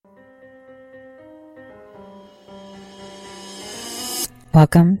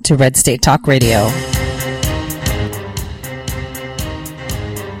Welcome to Red State Talk Radio.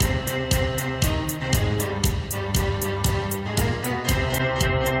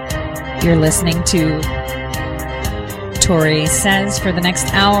 You're listening to Tori Says for the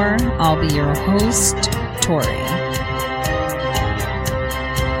next hour. I'll be your host, Tori.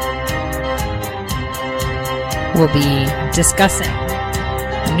 We'll be discussing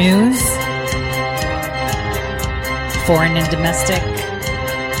news, foreign and domestic,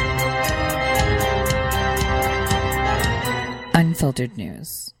 unfiltered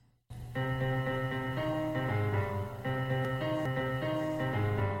news.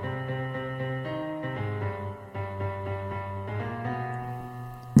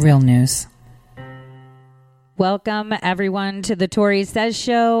 Real news. Welcome, everyone, to the Tori Says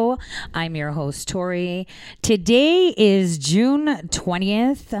Show. I'm your host, Tori. Today is June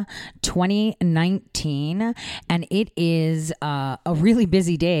 20th, 2019, and it is a really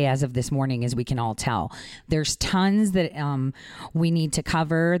busy day as of this morning, as we can all tell. There's tons that we need to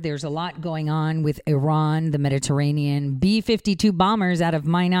cover. There's a lot going on with Iran, the Mediterranean, B-52 bombers out of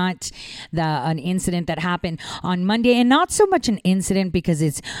Minot, an incident that happened on Monday, and not so much an incident because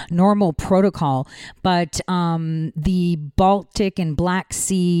it's normal protocol, but the Baltic and Black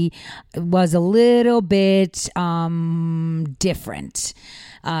Sea was a little bit different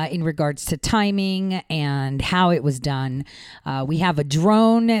in regards to timing and how it was done. We have a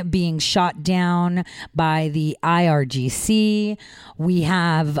drone being shot down by the IRGC. We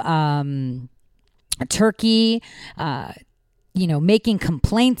have Turkey making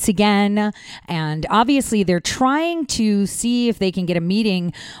complaints again. And obviously they're trying to see if they can get a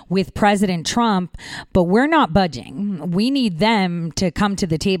meeting with President Trump, but we're not budging. We need them to come to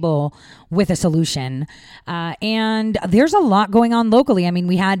the table with a solution. And there's a lot going on locally. I mean,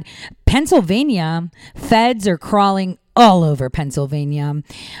 we had Pennsylvania, feds are crawling all over Pennsylvania.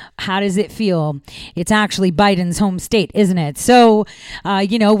 How does it feel? It's actually Biden's home state, isn't it? So,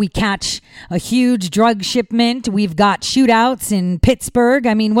 we catch a huge drug shipment. We've got shootouts in Pittsburgh.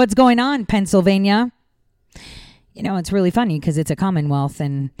 I mean, what's going on, Pennsylvania? It's really funny because it's a Commonwealth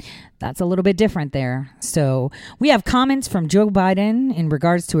and that's a little bit different there. So we have comments from Joe Biden in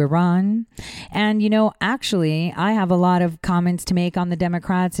regards to Iran. And, actually, I have a lot of comments to make on the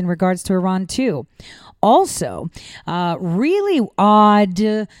Democrats in regards to Iran, too. Also, really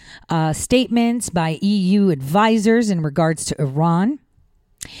odd statements by EU advisors in regards to Iran.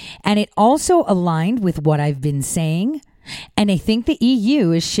 And it also aligned with what I've been saying. And I think the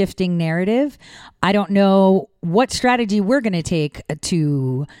EU is shifting narrative. I don't know what strategy we're going to take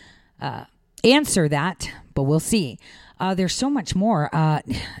to answer that, but we'll see. There's so much more.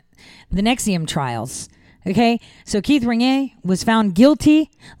 The NXVIM trials. Okay, so Keith Renier was found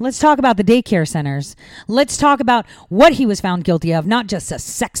guilty. Let's talk about the daycare centers. Let's talk about what he was found guilty of, not just a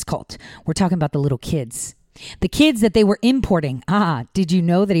sex cult. We're talking about the little kids. The kids that they were importing. Did you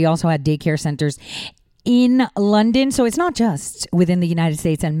know that he also had daycare centers in London? So it's not just within the United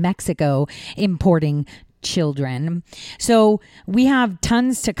States and Mexico importing children. So we have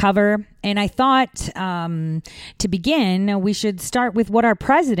tons to cover. And I thought to begin, we should start with what our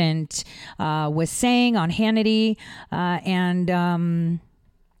president was saying on Hannity.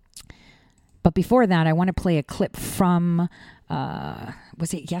 But before that, I want to play a clip from,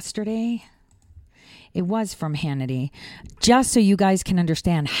 was it yesterday? It was from Hannity, just so you guys can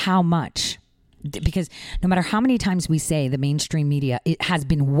understand how much. Because no matter how many times we say the mainstream media, it has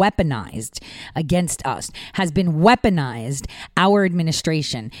been weaponized against us, has been weaponized our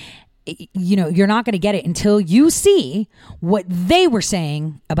administration. You're not going to get it until you see what they were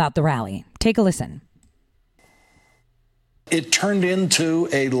saying about the rally. Take a listen. It turned into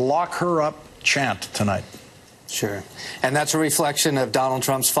a lock her up chant tonight. Sure. And that's a reflection of Donald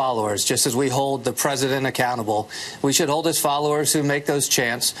Trump's followers. Just as we hold the president accountable, we should hold his followers who make those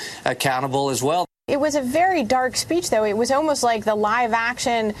chants accountable as well. It was a very dark speech, though. It was almost like the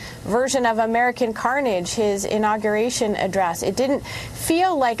live-action version of American Carnage, his inauguration address. It didn't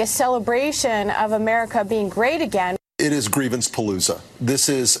feel like a celebration of America being great again. It is grievance palooza. This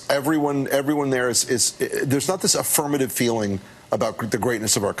is everyone there is there's not this affirmative feeling about the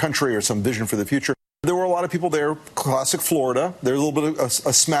greatness of our country or some vision for the future. There were a lot of people there, classic Florida. There's a little bit of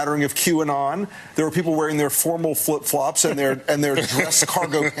a smattering of QAnon. There were people wearing their formal flip-flops and their dress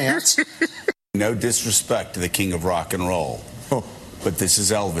cargo pants. No disrespect to the king of rock and roll, but this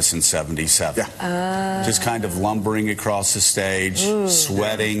is Elvis in 77. Yeah. Just kind of lumbering across the stage,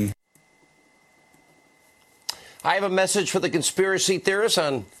 sweating. I have a message for the conspiracy theorists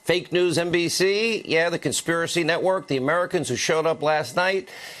on Fake News NBC. Yeah, the Conspiracy Network, the Americans who showed up last night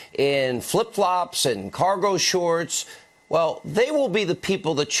in flip-flops and cargo shorts Well, they will be the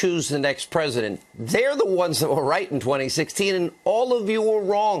people that choose the next president. They're the ones that were right in 2016, and all of you were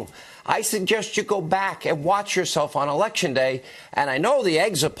wrong. I suggest you go back and watch yourself on Election Day. And I know the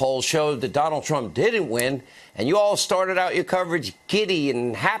exit polls showed that Donald Trump didn't win, and you all started out your coverage giddy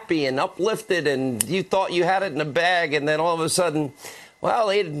and happy and uplifted, and you thought you had it in the bag, and then all of a sudden, well,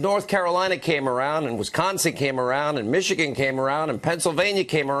 North Carolina came around, and Wisconsin came around, and Michigan came around, and Pennsylvania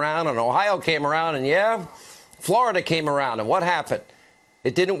came around, and Ohio came around, and yeah, Florida came around. And what happened?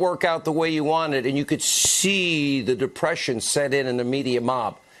 It didn't work out the way you wanted, and you could see the depression set in the media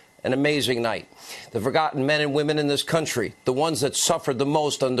mob. An amazing night. The forgotten men and women in this country, the ones that suffered the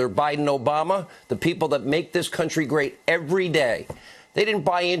most under Biden, Obama, the people that make this country great every day. They didn't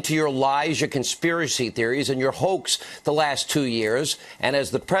buy into your lies, your conspiracy theories, and your hoax the last 2 years. And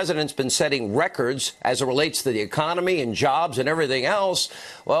as the president's been setting records as it relates to the economy and jobs and everything else,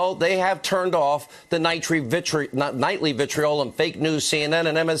 well, they have turned off the nightly vitriol and fake news, CNN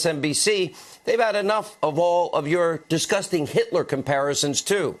and MSNBC. They've had enough of all of your disgusting Hitler comparisons,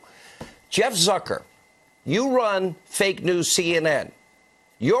 too. Jeff Zucker, you run fake news CNN.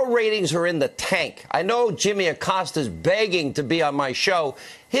 Your ratings are in the tank. I know Jimmy Acosta's begging to be on my show.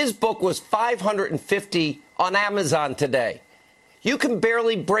 His book was $550 on Amazon today. You can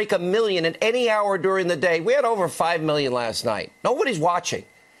barely break 1 million at any hour during the day. We had over 5 million last night. Nobody's watching.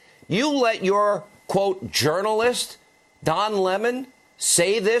 You let your, quote, journalist, Don Lemon,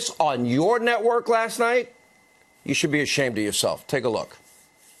 say this on your network last night? You should be ashamed of yourself. Take a look.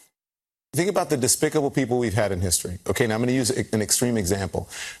 Think about the despicable people we've had in history. Okay, now I'm going to use an extreme example.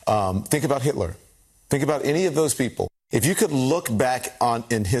 Think about Hitler. Think about any of those people. If you could look back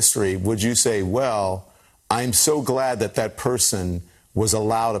in history, would you say, well, I'm so glad that that person was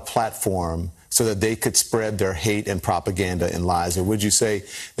allowed a platform so that they could spread their hate and propaganda and lies? Or would you say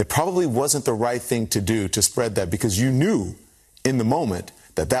it probably wasn't the right thing to do to spread that because you knew in the moment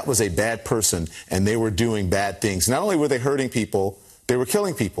that that was a bad person and they were doing bad things? Not only were they hurting people, they were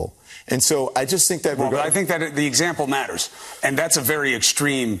killing people. And so I just think that... Well, but I think that the example matters. And that's a very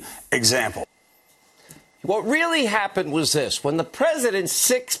extreme example. What really happened was this. When the president,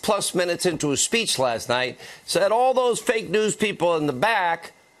 6+ minutes into his speech last night, said all those fake news people in the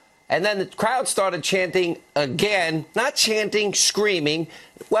back, and then the crowd started chanting again, not chanting, screaming,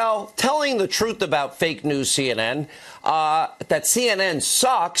 well, telling the truth about fake news CNN, that CNN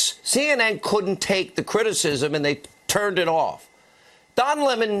sucks. CNN couldn't take the criticism, and they turned it off. Don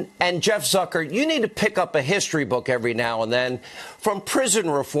Lemon and Jeff Zucker, you need to pick up a history book every now and then, from prison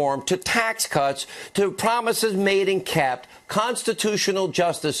reform to tax cuts to promises made and kept, constitutional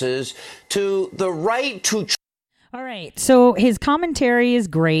justices to the right to... All right, so his commentary is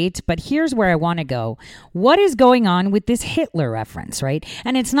great, but here's where I want to go. What is going on with this Hitler reference, right?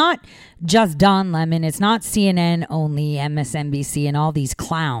 And it's not just Don Lemon, it's not CNN only, MSNBC, and all these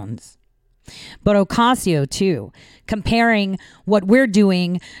clowns. But Ocasio, too, comparing what we're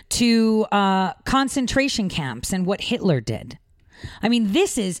doing to concentration camps and what Hitler did. I mean,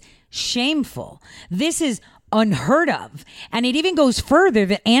 this is shameful. This is unheard of. And it even goes further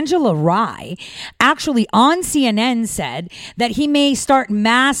that Angela Rye actually on CNN said that he may start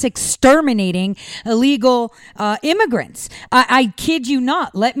mass exterminating illegal immigrants. I kid you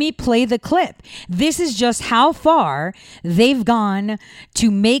not. Let me play the clip. This is just how far they've gone to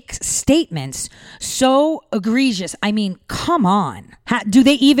make statements so egregious. I mean, come on. Do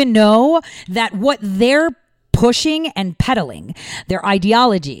they even know that what they're pushing and peddling, their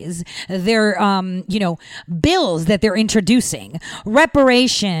ideologies, their, bills that they're introducing,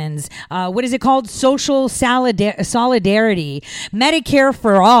 reparations, what is it called? Social solidarity, Medicare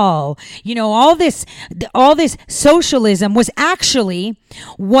for all, all this socialism was actually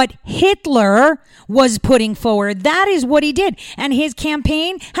what Hitler was putting forward. That is what he did. And his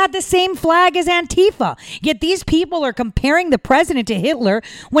campaign had the same flag as Antifa. Yet these people are comparing the president to Hitler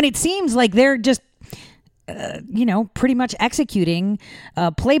when it seems like they're just pretty much executing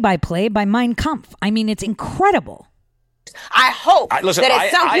play-by-play by Mein Kampf. I mean, it's incredible. I hope that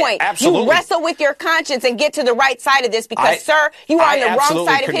at some point you wrestle with your conscience and get to the right side of this because, sir, you are on the wrong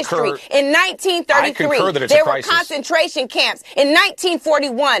side of history. In 1933, there were concentration camps. In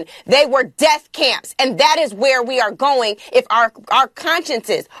 1941, they were death camps. And that is where we are going if our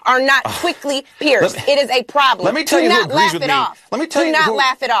consciences are not quickly pierced. It is a problem. Let me tell you who agrees with me. Let me tell you Do not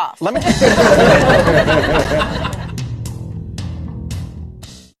laugh it off. Let me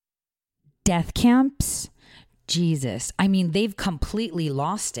Death camps? Jesus. I mean, they've completely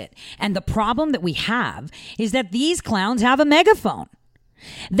lost it. And the problem that we have is that these clowns have a megaphone.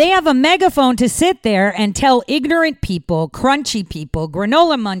 They have a megaphone to sit there and tell ignorant people, crunchy people,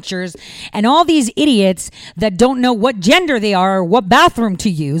 granola munchers, and all these idiots that don't know what gender they are or what bathroom to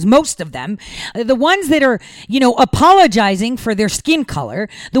use, most of them, the ones that are, apologizing for their skin color,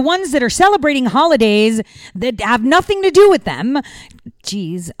 the ones that are celebrating holidays that have nothing to do with them.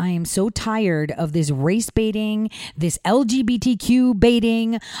 Geez, I am so tired of this race baiting, this LGBTQ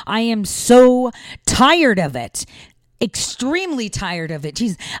baiting. I am so tired of it. Extremely tired of it.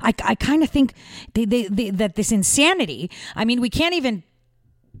 Geez, I kind of think that this insanity, we can't even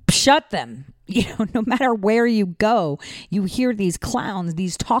shut them. No matter where you go, you hear these clowns,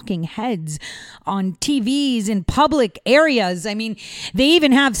 these talking heads on TVs in public areas. They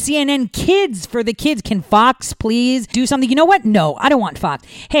even have CNN Kids for the kids. Can Fox please do something? You know what? No, I don't want Fox.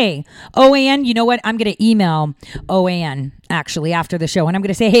 Hey, OAN, you know what? I'm going to email OAN actually after the show, and I'm going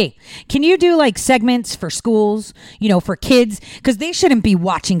to say, hey, can you do like segments for schools, for kids? Because they shouldn't be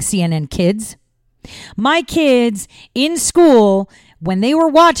watching CNN Kids. My kids in school, when they were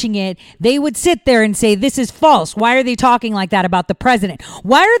watching it, they would sit there and say, this is false. Why are they talking like that about the president?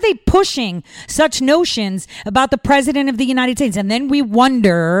 Why are they pushing such notions about the president of the United States? And then we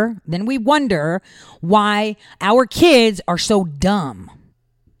wonder why our kids are so dumb.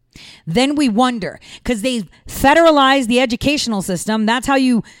 Then we wonder, because they federalize the educational system. That's how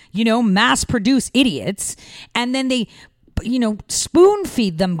you mass produce idiots. And then they, spoon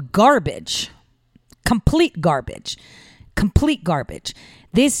feed them garbage. Complete garbage.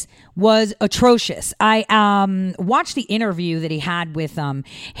 This was atrocious. I watched the interview that he had with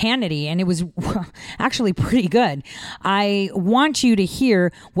Hannity, and it was actually pretty good. I want you to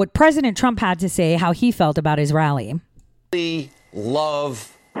hear what President Trump had to say, how he felt about his rally. We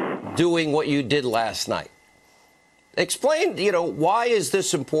love doing what you did last night. Explain, why is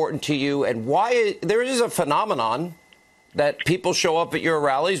this important to you, and why there is a phenomenon that people show up at your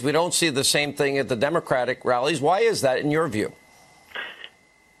rallies. We don't see the same thing at the Democratic rallies. Why is that, in your view?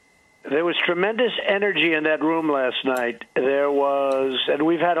 There was tremendous energy in that room last night. And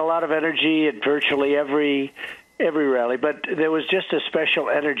we've had a lot of energy at virtually every rally, but there was just a special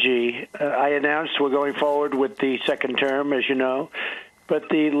energy. I announced we're going forward with the second term, as you know, but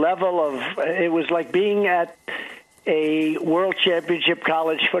the level of, it was like being at a World Championship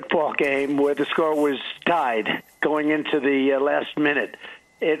college football game where the score was tied going into the last minute.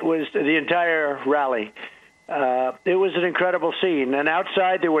 It was the entire rally. It was an incredible scene. And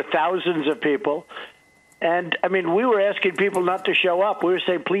outside, there were thousands of people. And, we were asking people not to show up. We were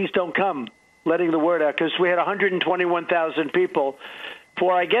saying, please don't come, letting the word out, because we had 121,000 people.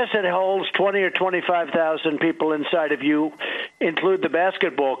 For, I guess it holds 20 or 25,000 people inside if you include the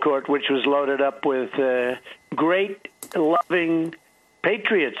basketball court, which was loaded up with great, loving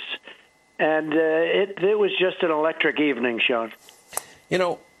patriots. And it was just an electric evening, Sean.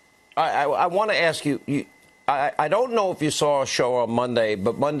 I want to ask you, I don't know if you saw a show on Monday,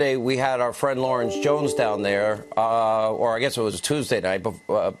 but Monday we had our friend Lawrence Jones down there, or I guess it was Tuesday night.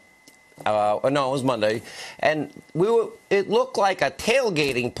 No, it was Monday. And it looked like a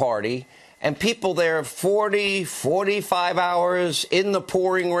tailgating party, and people there 40, 45 hours in the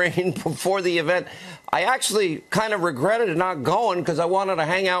pouring rain before the event. I actually kind of regretted not going because I wanted to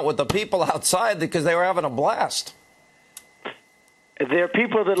hang out with the people outside because they were having a blast. They're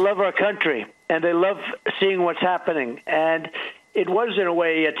people that love our country, and they love seeing what's happening. And it was, in a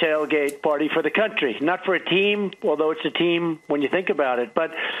way, a tailgate party for the country, not for a team, although it's a team when you think about it.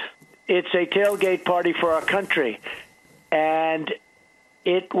 But it's a tailgate party for our country. And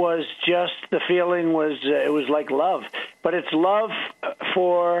it was just, the feeling was, it was like love. But it's love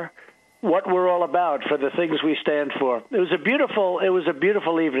for what we're all about, for the things we stand for. It was a beautiful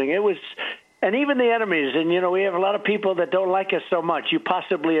evening. It was, and even the enemies, and we have a lot of people that don't like us so much. You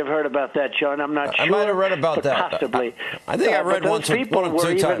possibly have heard about that, Sean. I'm not sure. I might have read about that. Possibly. I think I read one or two times. People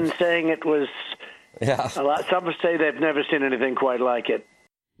were even saying it was, a lot. Some say they've never seen anything quite like it.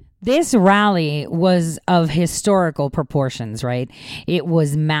 This rally was of historical proportions, right? It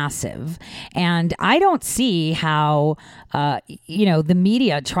was massive. And I don't see how, the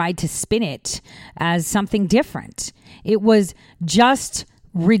media tried to spin it as something different. It was just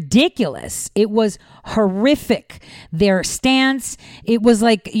ridiculous. It was horrific. Their stance, it was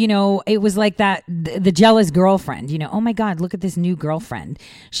like, it was like that, the jealous girlfriend, oh my God, look at this new girlfriend.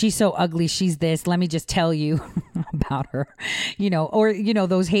 She's so ugly. She's this. Let me just tell you about her, or,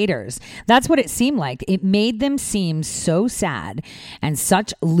 those haters. That's what it seemed like. It made them seem so sad and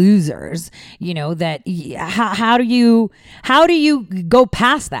such losers, that how do you go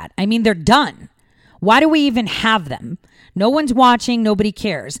past that? They're done. Why do we even have them? No one's watching. Nobody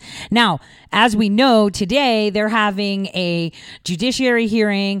cares. Now, as we know today, they're having a judiciary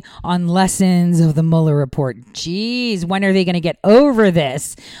hearing on lessons of the Mueller report. Geez, when are they going to get over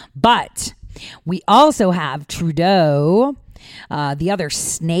this? But we also have Trudeau, the other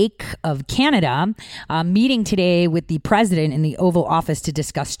snake of Canada, meeting today with the president in the Oval Office to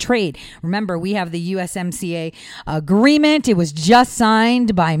discuss trade. Remember, we have the USMCA agreement. It was just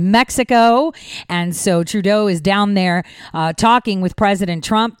signed by Mexico. And so Trudeau is down there talking with President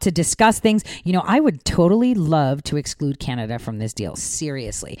Trump to discuss things. You know, I would totally love to exclude Canada from this deal.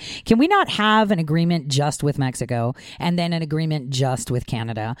 Seriously. Can we not have an agreement just with Mexico and then an agreement just with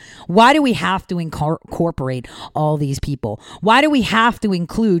Canada? Why do we have to incorporate all these people? Why do we have to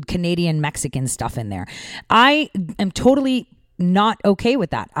include Canadian Mexican stuff in there? I am totally not okay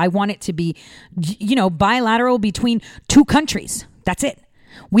with that. I want it to be, you know, bilateral between two countries. That's it.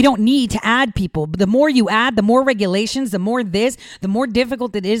 We don't need to add people. The more you add, the more regulations, the more this, the more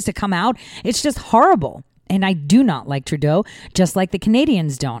difficult it is to come out. It's just horrible. And I do not like Trudeau, just like the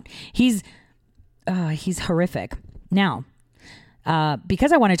Canadians don't. He's horrific. Now,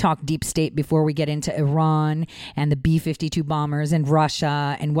 because I want to talk deep state before we get into Iran and the B-52 bombers and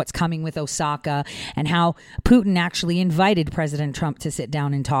Russia and what's coming with Osaka and how Putin actually invited President Trump to sit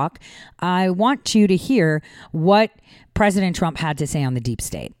down and talk, I want you to hear what President Trump had to say on the deep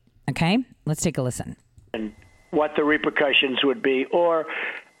state. Okay? Let's take a listen. What the repercussions would be. Or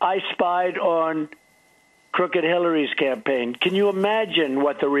I spied on Crooked Hillary's campaign. Can you imagine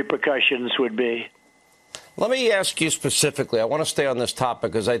what the repercussions would be? Let me ask you specifically. I want to stay on this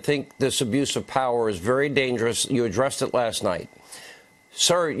topic because I think this abuse of power is very dangerous. You addressed it last night.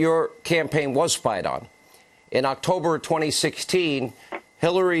 Sir, your campaign was spied on. In October 2016,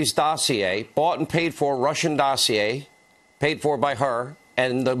 Hillary's dossier, bought and paid for Russian dossier, paid for by her,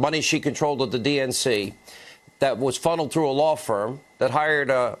 and the money she controlled at the DNC, that was funneled through a law firm that hired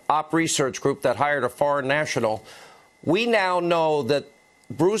a op research group that hired a foreign national. We now know that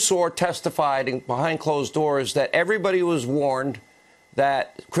Bruce Orr testified behind closed doors that everybody was warned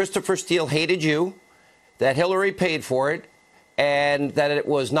that Christopher Steele hated you, that Hillary paid for it, and that it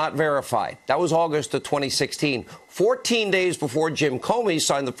was not verified. That was August of 2016, 14 days before Jim Comey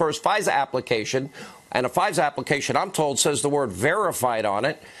signed the first FISA application. And a FISA application, I'm told, says the word verified on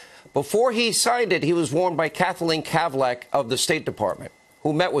it. Before he signed it, he was warned by Kathleen Kavlak of the State Department,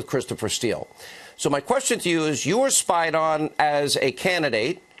 who met with Christopher Steele. So my question to you is, you were spied on as a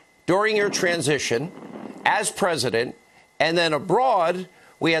candidate during your transition as president, and then abroad,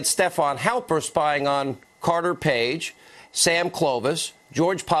 we had Stefan Halper spying on Carter Page, Sam Clovis,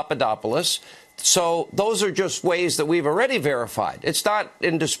 George Papadopoulos. So those are just ways that we've already verified. It's not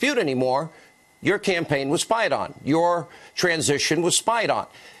in dispute anymore. Your campaign was spied on. Your transition was spied on.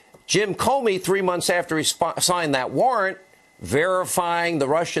 Jim Comey, 3 months after he signed that warrant, verifying the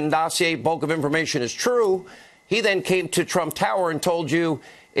Russian dossier, bulk of information is true, he then came to Trump Tower and told you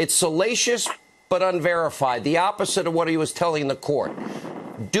it's salacious but unverified, the opposite of what he was telling the court.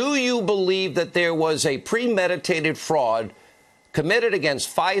 Do you believe that there was a premeditated fraud committed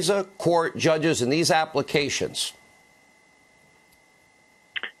against FISA court judges in these applications?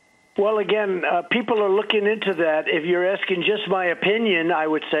 Well, again, people are looking into that. If you're asking just my opinion, I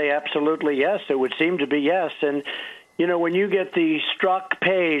would say absolutely yes. It would seem to be yes. And you know, when you get the Strzok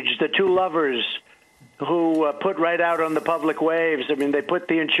Page, the two lovers who put right out on the public waves, I mean, they put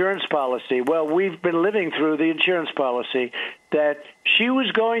the insurance policy. Well, we've been living through the insurance policy that she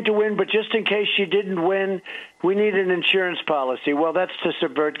was going to win, but just in case she didn't win, we need an insurance policy. Well, that's to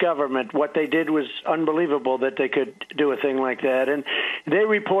subvert government. What they did was unbelievable that they could do a thing like that. And they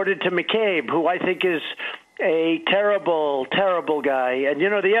reported to McCabe, who I think is a terrible, terrible guy. And, you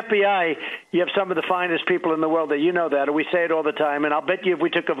know, the FBI, you have some of the finest people in the world. That you know that. We say it all the time. And I'll bet you if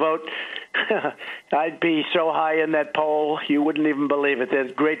we took a vote, I'd be so high in that poll, you wouldn't even believe it.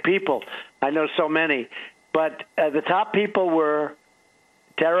 They're great people. I know so many. But the top people were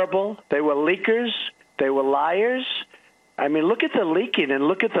terrible. They were leakers. They were liars. I mean, look at the leaking and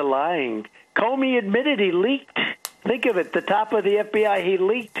look at the lying. Comey admitted he leaked. Think of it. The top of the FBI, he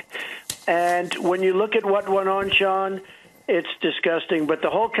leaked. And when you look at what went on, Sean, it's disgusting. But the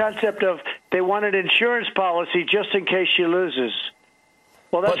whole concept of they want an insurance policy just in case she loses.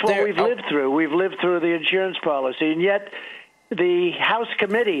 Well, that's what we've lived through. We've lived through the insurance policy. And yet the House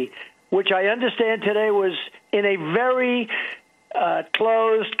committee, which I understand today was in a very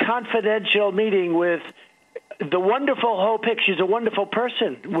closed, confidential meeting with the wonderful Hope Hicks. She's a wonderful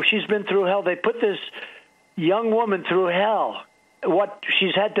person. She's been through hell. They put this young woman through hell. What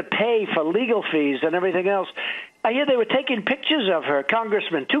she's had to pay for legal fees and everything else. I hear they were taking pictures of her,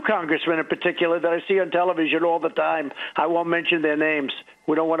 two congressmen in particular that I see on television all the time. I won't mention their names.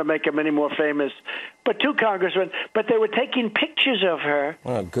 We don't want to make them any more famous. But two congressmen, but they were taking pictures of her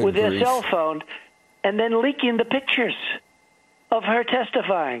with their cell phone and then leaking the pictures of her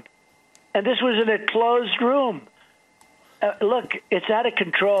testifying. And this was in a closed room. Look, it's out of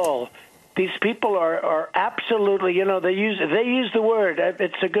control. These people are absolutely, they use the word,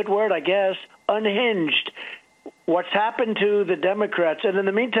 it's a good word, I guess, unhinged. What's happened to the Democrats, and in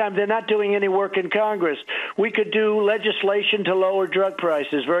the meantime, they're not doing any work in Congress. We could do legislation to lower drug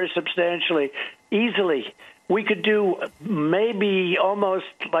prices very substantially, easily. We could do maybe almost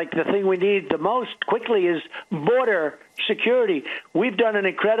like the thing we need the most quickly is border security. We've done an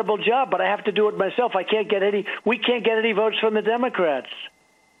incredible job, but I have to do it myself. We can't get any votes from the Democrats.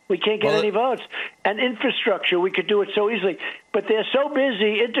 We can't get any votes. And infrastructure, we could do it so easily. But they're so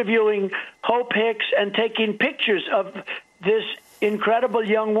busy interviewing Hope Hicks and taking pictures of this incredible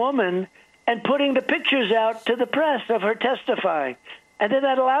young woman and putting the pictures out to the press of her testifying. And they're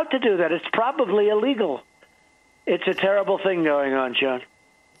not allowed to do that. It's probably illegal. It's a terrible thing going on, John.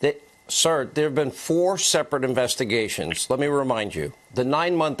 Sir, there have been 4 separate investigations. Let me remind you. The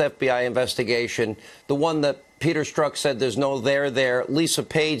 9-month FBI investigation, the one that Peter Strzok said there's no there. Lisa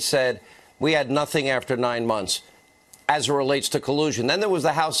Page said we had nothing after 9 months as it relates to collusion. Then there was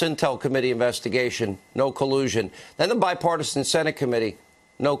the House Intel Committee investigation, no collusion. Then the Bipartisan Senate Committee,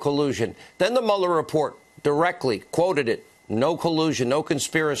 no collusion. Then the Mueller report directly quoted it, no collusion, no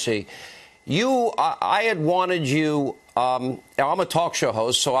conspiracy. I had wanted you, I'm a talk show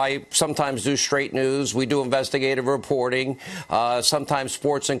host, so I sometimes do straight news. We do investigative reporting, sometimes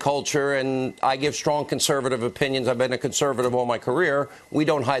sports and culture, and I give strong conservative opinions. I've been a conservative all my career. We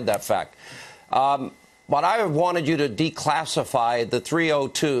don't hide that fact. But I wanted you to declassify the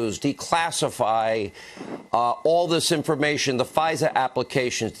 302s, declassify all this information, the FISA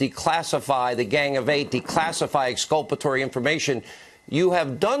applications, declassify the Gang of Eight, declassify exculpatory information. You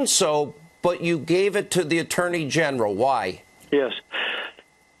have done so, but you gave it to the Attorney General. Why? Yes,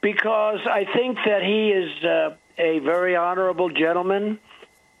 because I think that he is a very honorable gentleman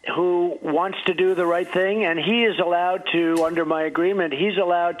who wants to do the right thing, and he is allowed to, under my agreement, he's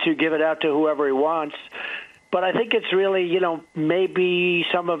allowed to give it out to whoever he wants. But I think it's really, maybe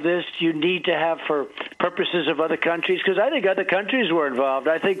some of this you need to have for purposes of other countries, because I think other countries were involved.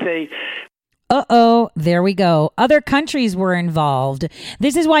 I think they... There we go. Other countries were involved.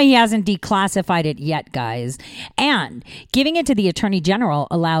 This is why he hasn't declassified it yet, guys. And giving it to the Attorney General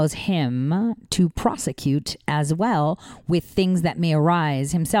allows him to prosecute as well with things that may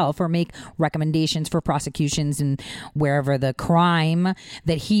arise himself or make recommendations for prosecutions and wherever the crime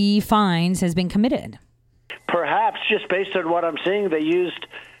that he finds has been committed. Perhaps, just based on what I'm seeing, they used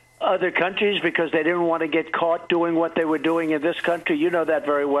other countries because they didn't want to get caught doing what they were doing in this country. You know that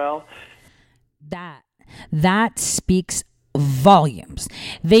very well. That speaks volumes.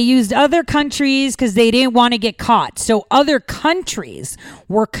 They used other countries because they didn't want to get caught. So other countries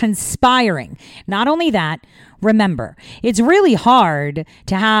were conspiring. Not only that, remember, it's really hard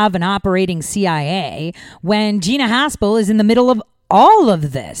to have an operating CIA when Gina Haspel is in the middle of all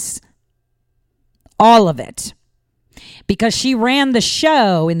of this. All of it. Because she ran the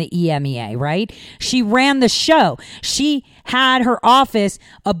show in the EMEA, right? She ran the show. She had her office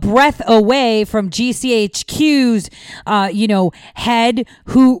a breath away from GCHQ's, head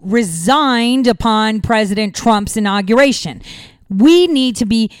who resigned upon President Trump's inauguration. We need to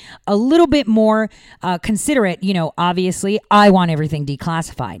be a little bit more considerate. Obviously, I want everything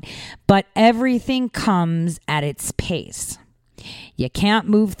declassified, but everything comes at its pace. You can't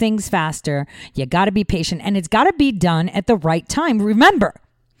move things faster. You got to be patient, and it's got to be done at the right time. Remember,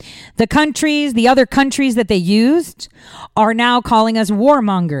 the other countries that they used are now calling us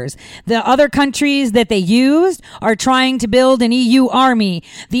warmongers. The other countries that they used are trying to build an EU army.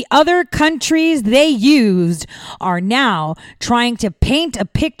 The other countries they used are now trying to paint a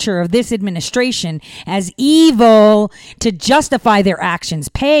picture of this administration as evil to justify their actions.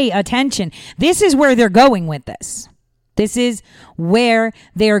 Pay attention. This is where they're going with this. This is where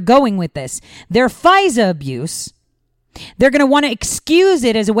they're going with this. Their FISA abuse, they're going to want to excuse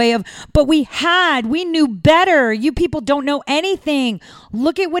it as a way of, but we knew better. You people don't know anything.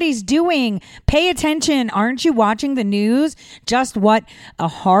 Look at what he's doing. Pay attention. Aren't you watching the news? Just what a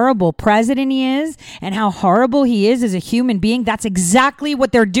horrible president he is and how horrible he is as a human being. That's exactly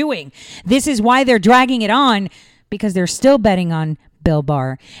what they're doing. This is why they're dragging it on, because they're still betting on Bill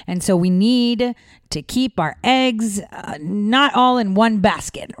Barr. And so we need to keep our eggs not all in one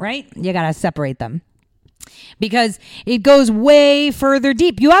basket, right? You got to separate them. because it goes way further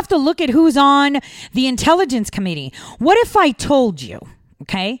deep. You have to look at who's on the Intelligence Committee. What if I told you,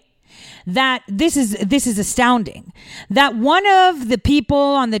 okay, that this is astounding, that one of the people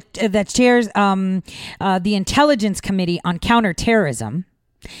on that chairs the Intelligence Committee on Counterterrorism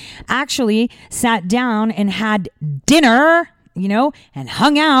actually sat down and had dinner, and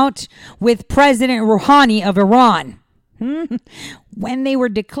hung out with President Rouhani of Iran. When they were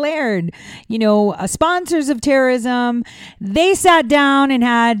declared, sponsors of terrorism, they sat down and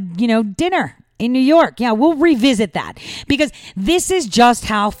had, dinner in New York. Yeah, we'll revisit that because this is just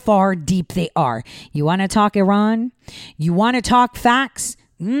how far deep they are. You want to talk Iran? You want to talk facts?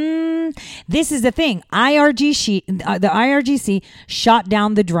 This is the thing. The IRGC shot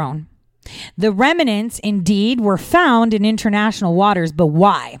down the drone. The remnants indeed were found in international waters, but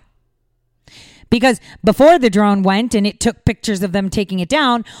why? Because before the drone went and it took pictures of them taking it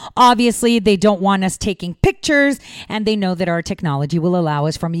down, obviously they don't want us taking pictures, and they know that our technology will allow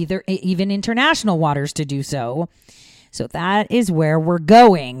us from even international waters to do so. So that is where we're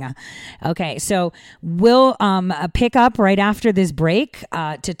going. Okay, so we'll pick up right after this break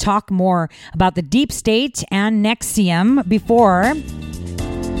to talk more about the deep state and NXVIM before,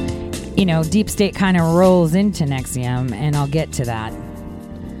 deep state kind of rolls into NXVIM, and I'll get to that.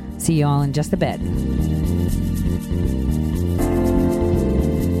 See you all in just a bit.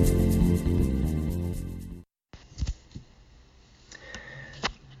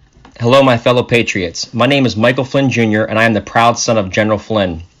 Hello, my fellow patriots. My name is Michael Flynn Jr., and I am the proud son of General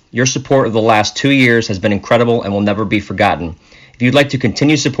Flynn. Your support of the last 2 years has been incredible and will never be forgotten. If you'd like to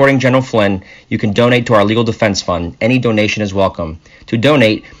continue supporting General Flynn, you can donate to our Legal Defense Fund. Any donation is welcome. To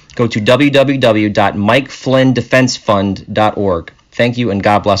donate, go to www.mikeflynndefensefund.org. Thank you, and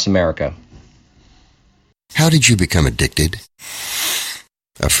God bless America. How did you become addicted?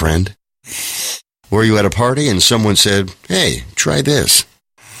 A friend? Were you at a party and someone said, "Hey, try this"?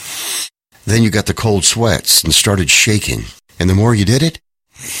 Then you got the cold sweats and started shaking. And the more you did it,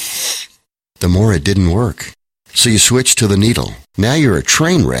 the more it didn't work. So you switched to the needle. Now you're a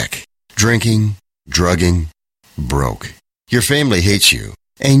train wreck. Drinking, drugging, broke. Your family hates you.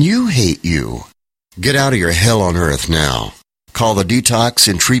 And you hate you. Get out of your hell on earth now. Call the Detox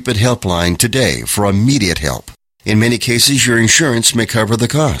and Treatment Helpline today for immediate help. In many cases, your insurance may cover the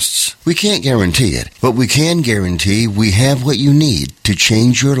costs. We can't guarantee it, but we can guarantee we have what you need to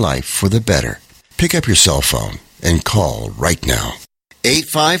change your life for the better. Pick up your cell phone and call right now.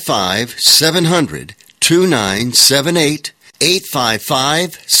 855-700-2978.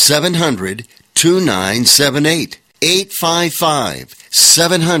 855-700-2978.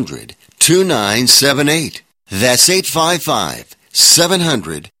 855-700-2978. That's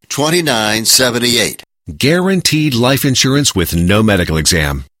 855-700-2978. Guaranteed life insurance with no medical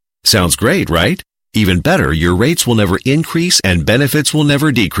exam. Sounds great, right? Even better, your rates will never increase and benefits will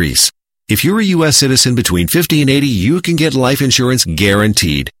never decrease. If you're a U.S. citizen between 50 and 80, you can get life insurance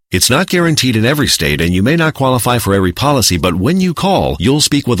guaranteed. It's not guaranteed in every state, and you may not qualify for every policy, but when you call, you'll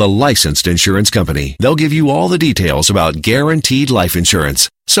speak with a licensed insurance company. They'll give you all the details about guaranteed life insurance.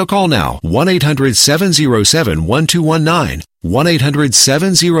 So call now, 1-800-707-1219.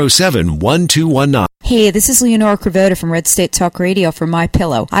 1-800-707-1219. Hey, this is Leonora Cravota from Red State Talk Radio for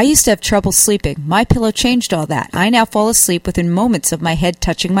MyPillow. I used to have trouble sleeping. MyPillow changed all that. I now fall asleep within moments of my head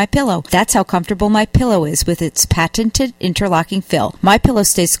touching my pillow. That's how comfortable MyPillow is with its patented interlocking fill. MyPillow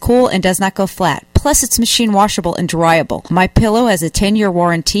stays cool and does not go flat. Plus, it's machine washable and dryable. MyPillow has a 10-year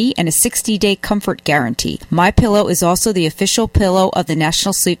warranty and a 60-day comfort guarantee. MyPillow is also the official pillow of the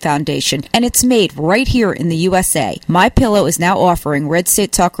National Sleep Foundation, and it's made right here in the USA. MyPillow is now offering Red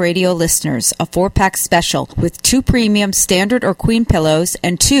State Talk Radio listeners a 4-pack special with 2 premium standard or queen pillows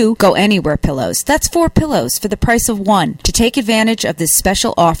and 2 go anywhere pillows. That's 4 pillows for the price of 1. To take advantage of this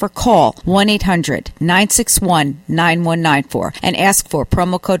special offer, call 1-800-961-9194 and ask for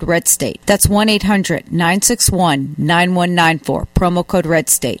promo code RedState. That's 1-800-961-9194, promo code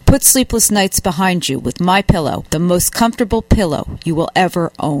RedState. Put sleepless nights behind you with MyPillow, the most comfortable pillow you will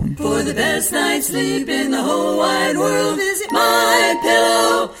ever own. For the best night's sleep in the whole wide world, visit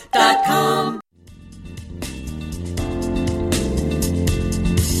MyPillow.com.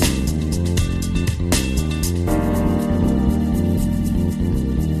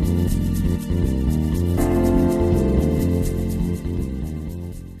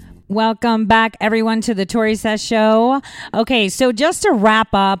 Welcome back, everyone, to the Tori Says Show. Okay, so just to wrap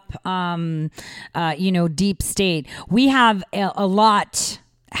up, deep state, we have a lot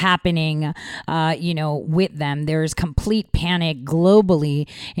happening, with them. There's complete panic globally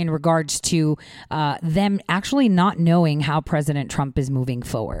in regards to them actually not knowing how President Trump is moving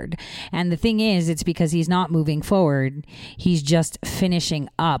forward. And the thing is, it's because he's not moving forward. He's just finishing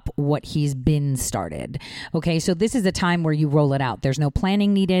up what he's been started. Okay, so this is a time where you roll it out. There's no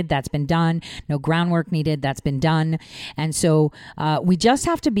planning needed. That's been done. No groundwork needed. That's been done. And so we just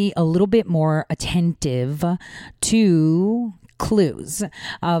have to be a little bit more attentive to clues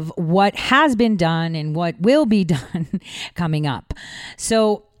of what has been done and what will be done coming up.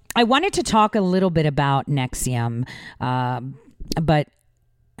 So I wanted to talk a little bit about NXVIM, but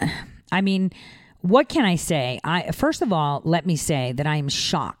I mean, what can I say? First of all, let me say that I am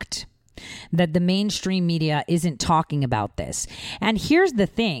shocked that the mainstream media isn't talking about this. And here's the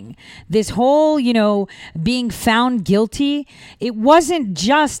thing, this whole, being found guilty, it wasn't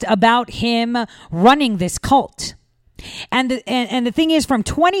just about him running this cult. And the thing is, from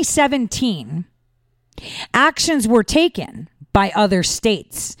 2017, actions were taken by other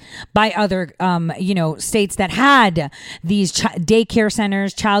states, by other, states that had these daycare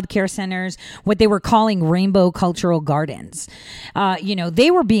centers, child care centers, what they were calling rainbow cultural gardens.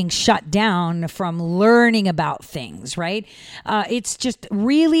 They were being shut down from learning about things, right? It's just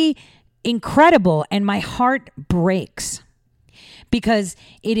really incredible. And my heart breaks, because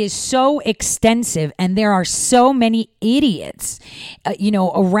it is so extensive and there are so many idiots,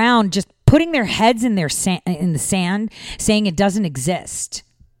 around just putting their heads in the sand, saying it doesn't exist.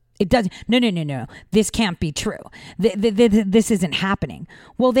 It doesn't. No. This can't be true. This isn't happening.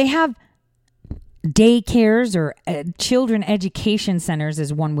 Well, they have daycares or children education centers,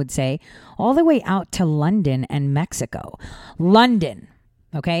 as one would say, all the way out to London and Mexico. London,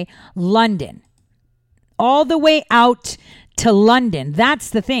 okay? London. All the way out to London. That's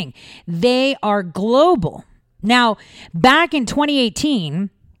the thing. They are global. Now, back in 2018,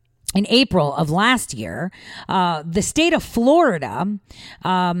 in April of last year, the state of Florida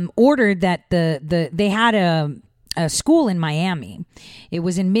ordered that they had a school in Miami. It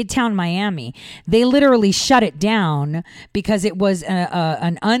was in Midtown Miami. They literally shut it down because it was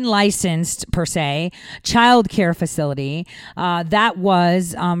an unlicensed, per se, child care facility that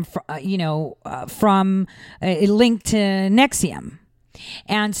was, from linked to NXVIM.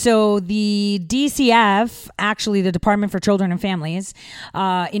 And so the DCF, actually the Department for Children and Families,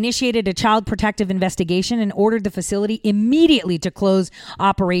 initiated a child protective investigation and ordered the facility immediately to close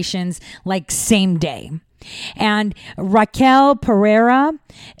operations same day. And Raquel Pereira,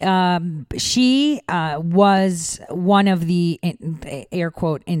 she was one of the air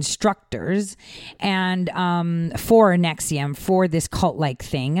quote instructors and for NXVIM, for this cult-like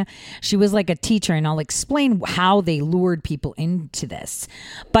thing. She was like a teacher, and I'll explain how they lured people into this.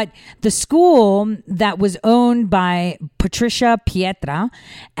 But the school that was owned by Patricia Pietra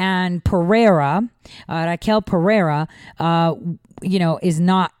and Pereira, Raquel Pereira, is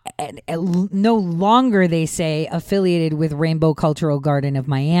not no longer, they say, affiliated with Rainbow Cultural Garden of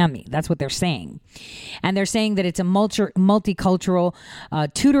Miami. That's what they're saying. And they're saying that it's a multicultural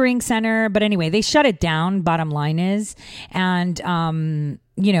tutoring center. But anyway, they shut it down, bottom line is. And,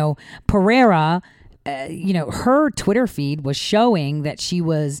 Pereira, her Twitter feed was showing that she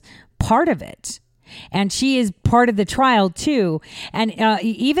was part of it. And she is part of the trial, too. And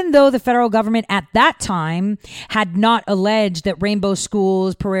even though the federal government at that time had not alleged that Rainbow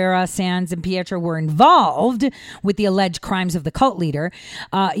Schools, Pereira, Sands, and Pietra were involved with the alleged crimes of the cult leader,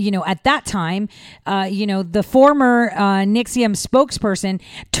 at that time, the former NXVIM spokesperson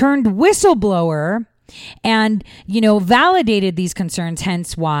turned whistleblower and, validated these concerns,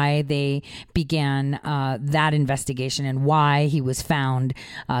 hence why they began that investigation and why he was found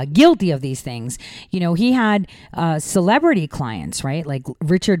guilty of these things. He had celebrity clients, right? Like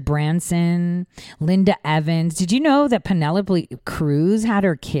Richard Branson, Linda Evans. Did you know that Penelope Cruz had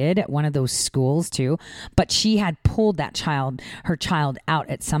her kid at one of those schools too? But she had pulled her child out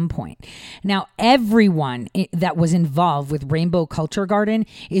at some point. Now, everyone that was involved with Rainbow Culture Garden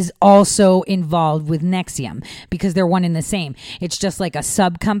is also involved with NXVIM, because they're one and the same. It's just like a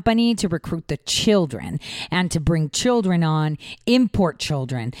sub company to recruit the children and to bring children on, import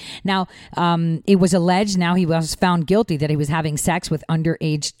children. Now, it was alleged, now he was found guilty, that he was having sex with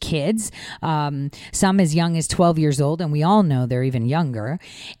underage kids, some as young as 12 years old, and we all know they're even younger.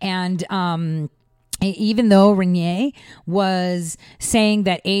 And even though Renier was saying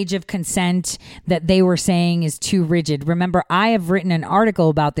that age of consent that they were saying is too rigid. Remember, I have written an article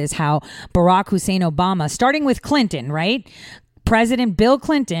about this, how Barack Hussein Obama, starting with Clinton, right, President Bill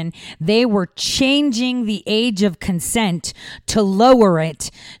Clinton, they were changing the age of consent to lower it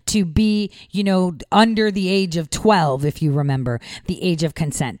to be, under the age of 12, if you remember, the age of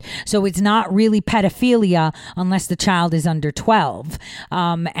consent. So it's not really pedophilia unless the child is under 12.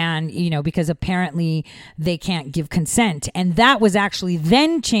 Because apparently they can't give consent. And that was actually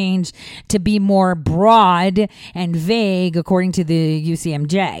then changed to be more broad and vague, according to the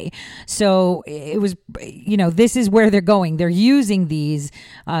UCMJ. So it was, this is where they're going. They're using these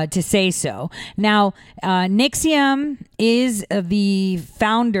to say so. Now, NXVIM is the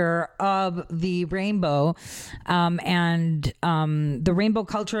founder of the Rainbow and the Rainbow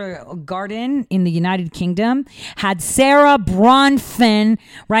Cultural Garden in the United Kingdom had Sarah Bronfen,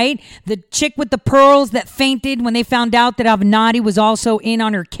 right? The chick with the pearls that fainted when they found out that Avenatti was also in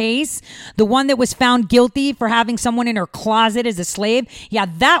on her case. The one that was found guilty for having someone in her closet as a slave. Yeah,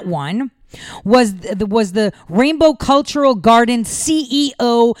 that one was the Rainbow Cultural Garden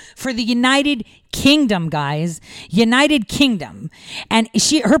CEO for the United Kingdom, guys. United Kingdom. And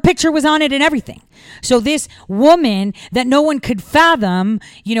her picture was on it and everything. So this woman that no one could fathom,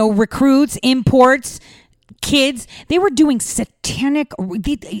 recruits, imports, kids, they were doing satanic.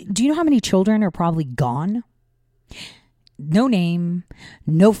 Do you know how many children are probably gone? No name,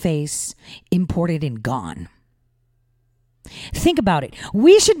 no face, imported and gone. Think about it.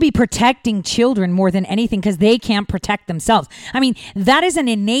 We should be protecting children more than anything because they can't protect themselves. I mean, that is an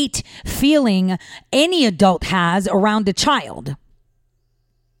innate feeling any adult has around a child.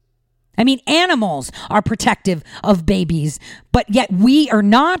 I mean, animals are protective of babies, but yet we are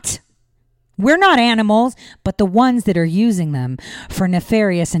not. We're not animals, but the ones that are using them for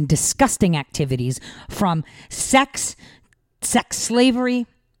nefarious and disgusting activities, from sex slavery,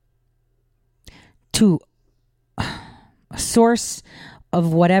 to a source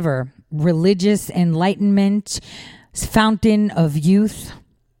of whatever, religious enlightenment, fountain of youth,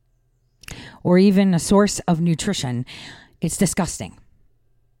 or even a source of nutrition. It's disgusting.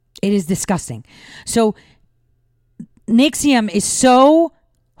 It is disgusting. So NXVIM is so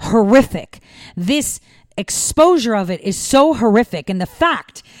horrific. This exposure of it is so horrific. And the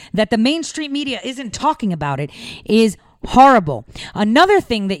fact that the mainstream media isn't talking about it is horrible. Another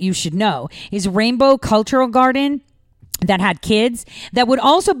thing that you should know is Rainbow Cultural Garden that had kids that would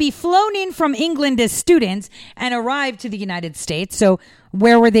also be flown in from England as students and arrive to the United States. So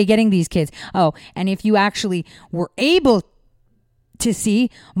where were they getting these kids? Oh, and if you actually were able to see,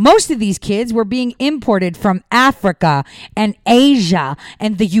 most of these kids were being imported from Africa and Asia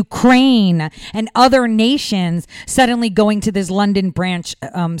and the Ukraine and other nations, suddenly going to this London branch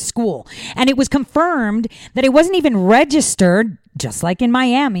school. And it was confirmed that it wasn't even registered, just like in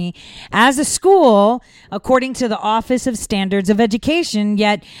Miami, as a school, according to the Office of Standards of Education,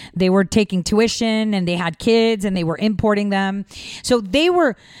 yet they were taking tuition and they had kids and they were importing them. So they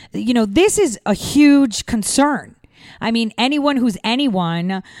were, this is a huge concern. I mean, anyone who's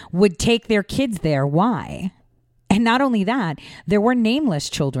anyone would take their kids there. Why? And not only that, there were nameless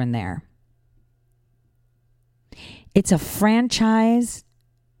children there. It's a franchise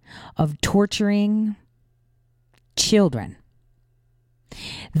of torturing children.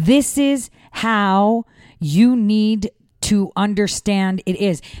 This is how you need to understand it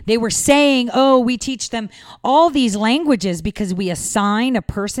is. They were saying, we teach them all these languages because we assign a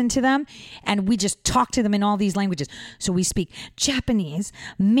person to them and we just talk to them in all these languages. So we speak Japanese,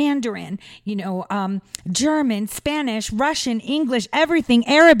 Mandarin, German, Spanish, Russian, English, everything,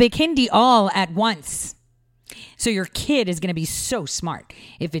 Arabic, Hindi, all at once. So your kid is going to be so smart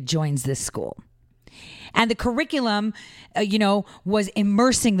if it joins this school. And the curriculum, was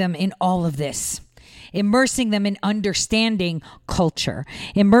immersing them in all of this. Immersing them in understanding culture,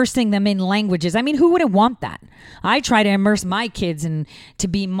 immersing them in languages. I mean, who wouldn't want that? I try to immerse my kids to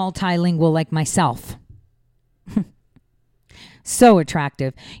be multilingual like myself. So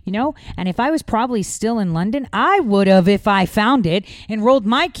attractive, and if I was probably still in London, I would have, if I found it, enrolled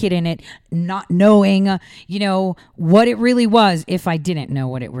my kid in it, not knowing, what it really was, if I didn't know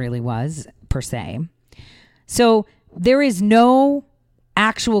what it really was, per se. So there is no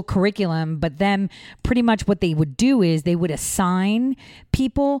actual curriculum, but then pretty much what they would do is they would assign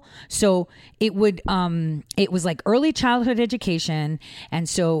people. So it would it was like early childhood education, and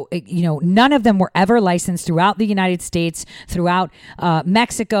so none of them were ever licensed throughout the United States, throughout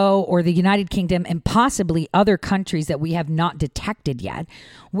Mexico or the United Kingdom, and possibly other countries that we have not detected yet,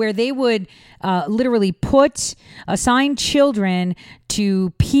 where they would literally assign children to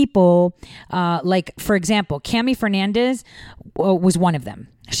people like, for example, Cami Fernandez was one of them.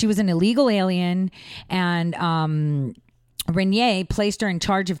 She was an illegal alien, and Renier placed her in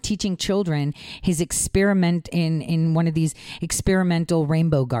charge of teaching children his experiment in one of these experimental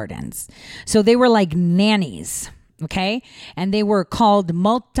rainbow gardens. So they were like nannies. Okay. And they were called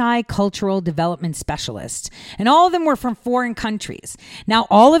multicultural development specialists. And all of them were from foreign countries. Now,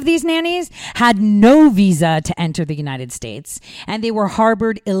 all of these nannies had no visa to enter the United States, and they were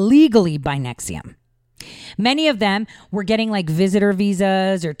harbored illegally by NXVIM. Many of them were getting like visitor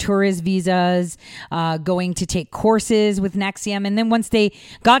visas or tourist visas, going to take courses with NXVIM. And then once they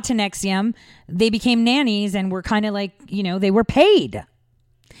got to NXVIM, they became nannies and were kind of like, they were paid.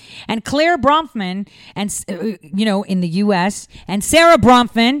 And Claire Bronfman, and in the U.S., and Sarah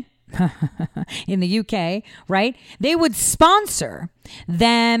Bronfman in the UK, right? They would sponsor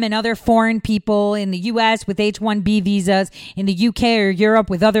them and other foreign people in the US with H-1B visas, in the UK or Europe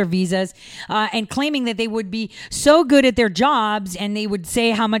with other visas, and claiming that they would be so good at their jobs and they would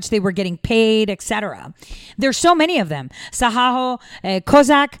say how much they were getting paid, etc. There's so many of them. Sahaho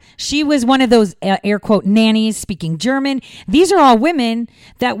Kozak, she was one of those air quote nannies speaking German. These are all women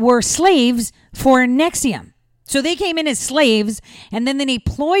that were slaves for NXVIM. So they came in as slaves, and then they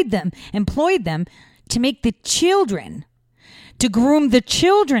employed them to make the children, to groom the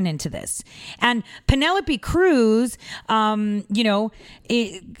children into this. And Penelope Cruz,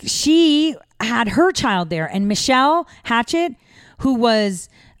 she had her child there, and Michelle Hatchett, who was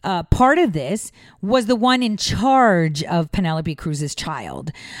part of this, was the one in charge of Penelope Cruz's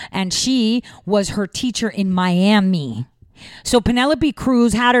child, and she was her teacher in Miami. So Penelope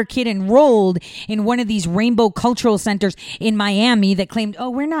Cruz had her kid enrolled in one of these rainbow cultural centers in Miami that claimed,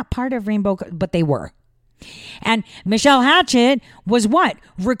 oh, we're not part of rainbow, but they were. And Michelle Hatchett was what?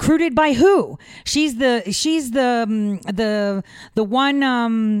 Recruited by who? She's the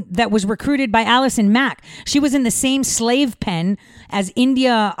one that was recruited by Allison Mack. She was in the same slave pen as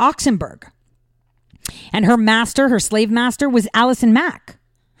India Oxenberg. And her slave master was Allison Mack.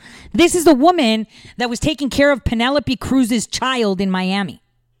 This is the woman that was taking care of Penelope Cruz's child in Miami.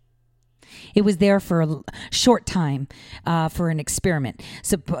 It was there for a short time for an experiment.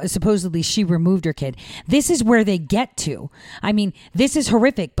 Supposedly, she removed her kid. This is where they get to. I mean, this is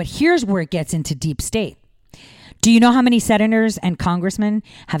horrific, but here's where it gets into deep state. Do you know how many senators and congressmen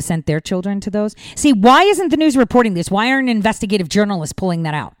have sent their children to those? See, why isn't the news reporting this? Why aren't investigative journalists pulling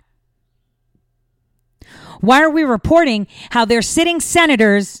that out? Why are we reporting how they're sitting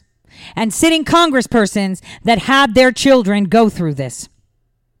senators and sitting congresspersons that had their children go through this?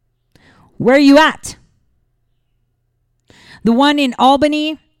 Where are you at? The one in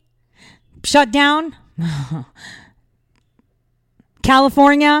Albany shut down?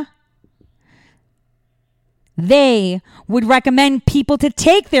 California? They would recommend people to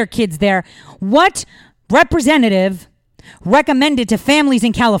take their kids there. What representative recommended to families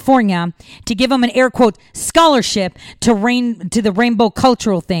in California to give them an air quote scholarship to the rainbow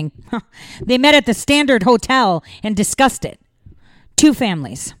cultural thing? They met at the Standard Hotel and discussed it. 2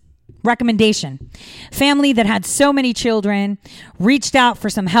 families. Recommendation. Family that had so many children reached out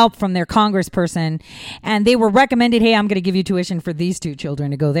for some help from their congressperson, and they were recommended, hey, I'm going to give you tuition for these 2 children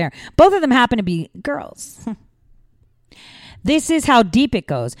to go there. Both of them happen to be girls. This is how deep it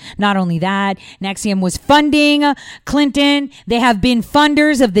goes. Not only that, NXVIM was funding Clinton. They have been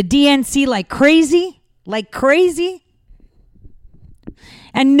funders of the DNC like crazy.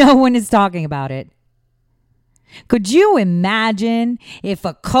 And no one is talking about it. Could you imagine if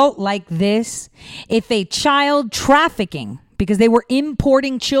a cult like this, if a child trafficking, because they were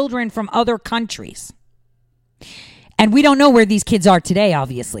importing children from other countries, and we don't know where these kids are today,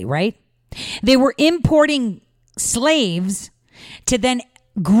 obviously, right? They were importing slaves to then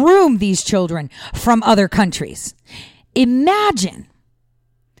groom these children from other countries. Imagine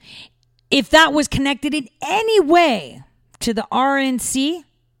if that was connected in any way to the RNC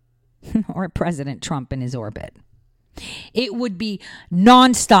or President Trump in his orbit. It would be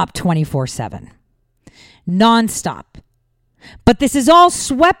nonstop 24/7. Nonstop. But this is all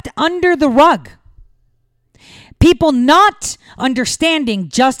swept under the rug. People not understanding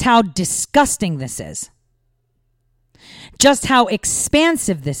just how disgusting this is. Just how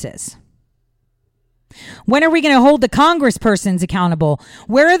expansive this is. When are we going to hold the congresspersons accountable?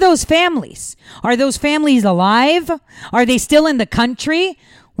 Where are those families? Are those families alive? Are they still in the country?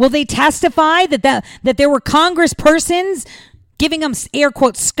 Will they testify that there were congresspersons giving them air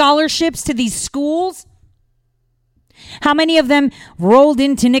quote scholarships to these schools? How many of them rolled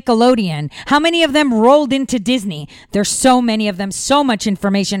into Nickelodeon? How many of them rolled into Disney? There's so many of them, so much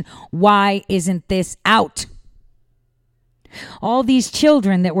information. Why isn't this out? All these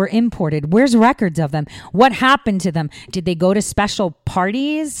children that were imported, where's records of them? What happened to them? Did they go to special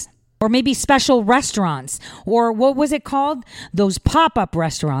parties? Or maybe special restaurants, or what was it called? Those pop-up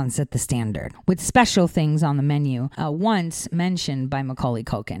restaurants at the Standard with special things on the menu, once mentioned by Macaulay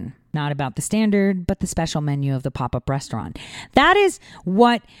Culkin. Not about the Standard, but the special menu of the pop-up restaurant. That is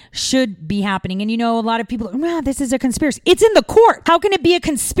what should be happening. And a lot of people, this is a conspiracy. It's in the court. How can it be a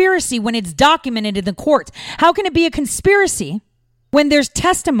conspiracy when it's documented in the courts? How can it be a conspiracy when there's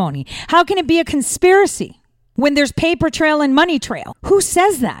testimony? How can it be a conspiracy when there's paper trail and money trail? Who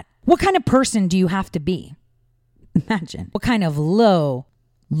says that? What kind of person do you have to be? Imagine. What kind of low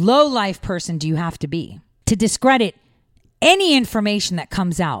life person do you have to be to discredit any information that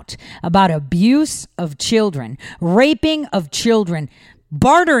comes out about abuse of children, raping of children,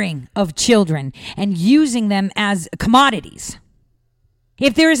 bartering of children, and using them as commodities?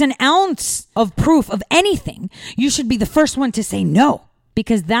 If there is an ounce of proof of anything, you should be the first one to say no,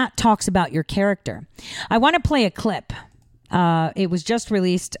 because that talks about your character. I want to play a clip. It was just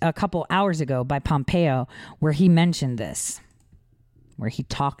released a couple hours ago by Pompeo, where he mentioned this, where he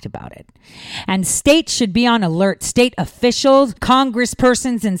talked about it. And states should be on alert. State officials,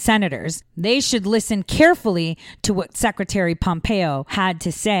 congresspersons, and senators, they should listen carefully to what Secretary Pompeo had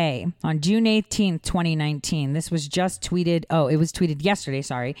to say on June 18th, 2019. This was just tweeted. Oh, it was tweeted yesterday.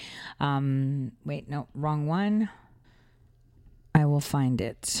 Sorry. Wait, no, wrong one. I will find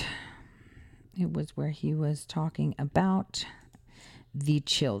it. It was where he was talking about the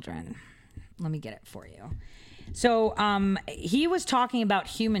children. Let me get it for you. So he was talking about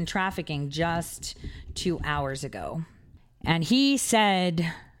human trafficking just 2 hours ago. And he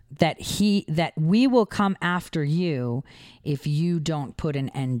said that we will come after you if you don't put an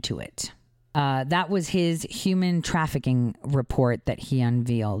end to it. That was his human trafficking report that he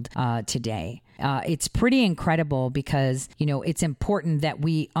unveiled today. It's pretty incredible because, it's important that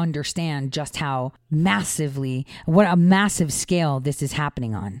we understand just what a massive scale this is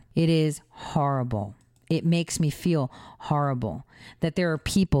happening on. It is horrible. It makes me feel horrible that there are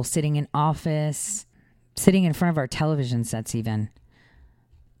people sitting in office, sitting in front of our television sets even,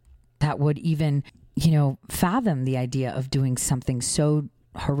 that would even, fathom the idea of doing something so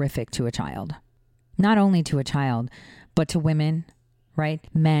horrific to a child. Not only to a child, but to women, right?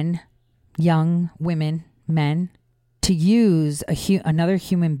 Men, young women, men, to use another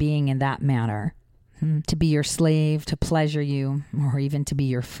human being in that manner, to be your slave, to pleasure you, or even to be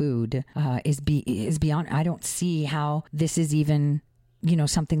your food, is beyond. I don't see how this is even,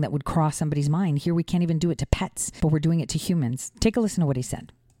 something that would cross somebody's mind. Here we can't even do it to pets, but we're doing it to humans. Take a listen to what he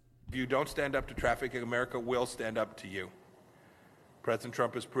said. If you don't stand up to trafficking, America will stand up to you. President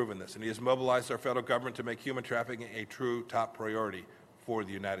Trump has proven this, and he has mobilized our federal government to make human trafficking a true top priority for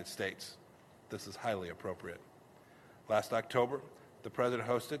the United States. This is highly appropriate. Last October, the President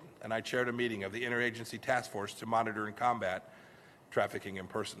hosted and I chaired a meeting of the Interagency Task Force to monitor and combat trafficking in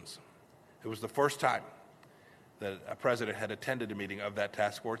persons. It was the first time that a President had attended a meeting of that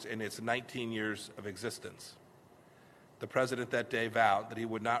task force in its 19 years of existence. The President that day vowed that he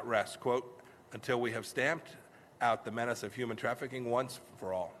would not rest, quote, until we have stamped out the menace of human trafficking once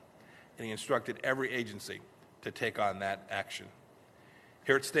for all. And he instructed every agency to take on that action.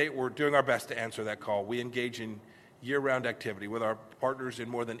 Here at State, we're doing our best to answer that call. We engage in year-round activity with our partners in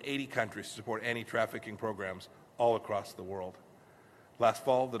more than 80 countries to support anti-trafficking programs all across the world. Last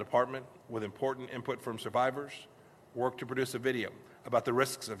fall, the department, with important input from survivors, worked to produce a video about the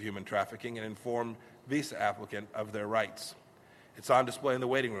risks of human trafficking and inform visa applicant of their rights. It's on display in the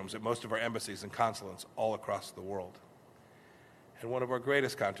waiting rooms at most of our embassies and consulates all across the world. And one of our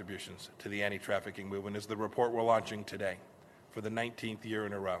greatest contributions to the anti-trafficking movement is the report we're launching today for the 19th year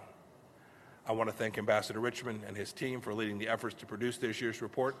in a row. I want to thank Ambassador Richmond and his team for leading the efforts to produce this year's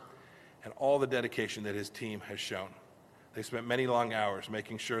report and all the dedication that his team has shown. They spent many long hours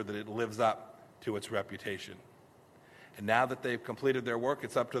making sure that it lives up to its reputation. And now that they've completed their work,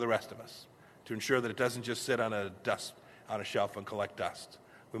 it's up to the rest of us to ensure that it doesn't just sit on a shelf and collect dust.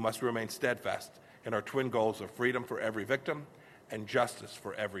 We must remain steadfast in our twin goals of freedom for every victim and justice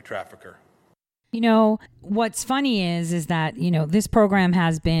for every trafficker. What's funny is that, this program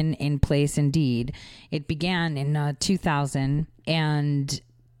has been in place indeed. It began in 2000, and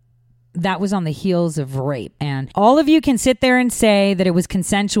that was on the heels of rape. And all of you can sit there and say that it was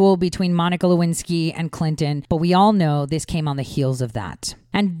consensual between Monica Lewinsky and Clinton, but we all know this came on the heels of that.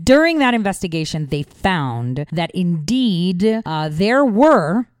 And during that investigation, they found that indeed there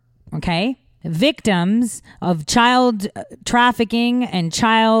were, victims of child trafficking and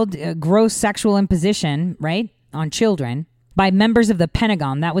child gross sexual imposition, right, on children. by members of the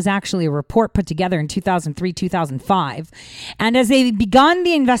Pentagon. That was actually a report put together in 2003, 2005. And as they begun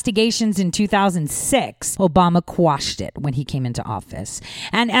the investigations in 2006, Obama quashed it when he came into office.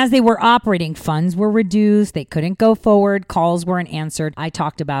 And as they were operating, funds were reduced. They couldn't go forward. Calls weren't answered. I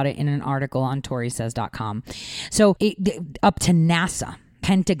talked about it in an article on TorySays.com. So up to NASA,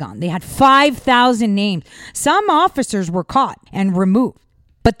 Pentagon, they had 5,000 names. Some officers were caught and removed.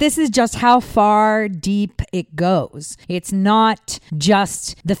 But this is just how far deep it goes. It's not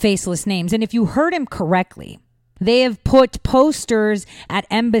just the faceless names. And if you heard him correctly, they have put posters at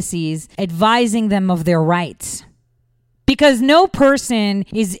embassies advising them of their rights. Because no person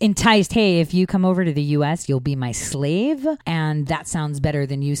is enticed, hey, if you come over to the U.S., you'll be my slave. And that sounds better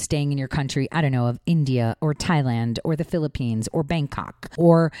than you staying in your country, I don't know, of India or Thailand or the Philippines or Bangkok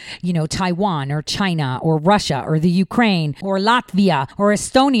or, Taiwan or China or Russia or the Ukraine or Latvia or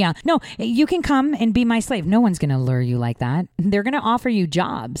Estonia. No, you can come and be my slave. No one's going to lure you like that. They're going to offer you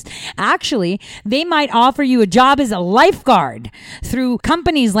jobs. Actually, they might offer you a job as a lifeguard through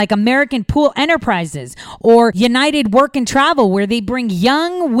companies like American Pool Enterprises or United Work and Travel, where they bring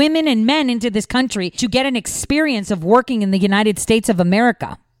young women and men into this country to get an experience of working in the United States of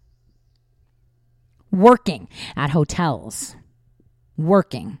America. Working at hotels.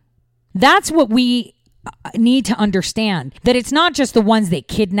 Working. That's what we need to understand. That it's not just the ones they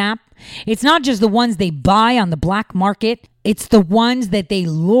kidnap. It's not just the ones they buy on the black market. It's the ones that they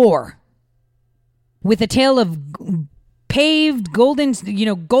lure with a tale of paved golden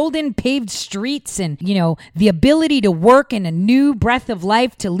paved streets and, the ability to work in a new breath of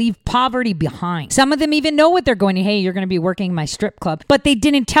life to leave poverty behind. Some of them even know what they're going to, hey, you're going to be working in my strip club, but they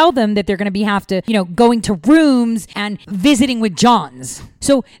didn't tell them that they're going to have to, going to rooms and visiting with Johns.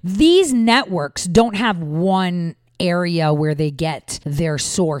 So these networks don't have one area where they get their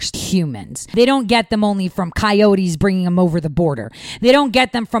sourced humans. They don't get them only from coyotes bringing them over the border. They don't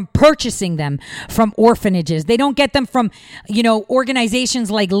get them from purchasing them from orphanages. They don't get them from,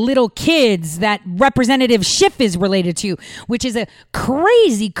 organizations like Little Kids that Representative Schiff is related to, which is a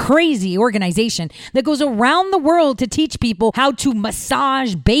crazy, crazy organization that goes around the world to teach people how to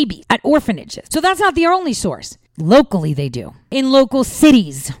massage babies at orphanages. So that's not the only source. Locally, they do. In local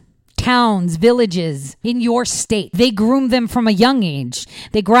cities, towns, villages, in your state. They groom them from a young age.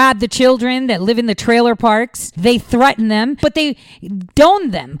 They grab the children that live in the trailer parks. They threaten them, but they dome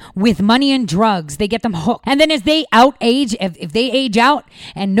them with money and drugs. They get them hooked. And then as they if they age out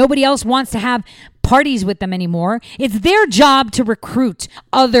and nobody else wants to have parties with them anymore, it's their job to recruit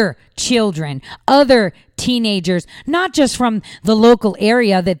other children, other teenagers, not just from the local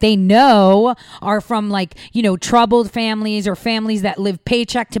area that they know are from troubled families or families that live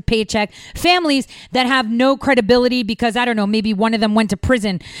paycheck to paycheck, families that have no credibility because, I don't know, maybe one of them went to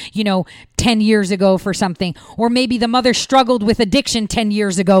prison, 10 years ago for something, or maybe the mother struggled with addiction 10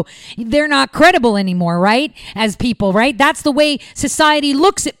 years ago. They're not credible anymore, right? As people, right? That's the way society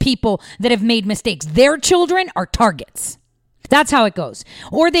looks at people that have made mistakes. Their children are targets. That's how it goes.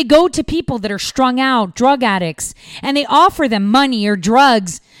 Or they go to people that are strung out, drug addicts, and they offer them money or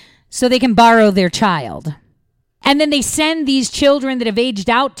drugs so they can borrow their child. And then they send these children that have aged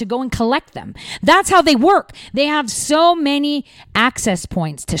out to go and collect them. That's how they work. They have so many access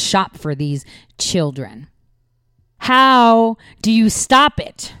points to shop for these children. How do you stop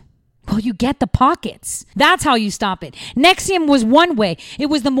it? Well, you get the pockets. That's how you stop it. NXVIM was one way. It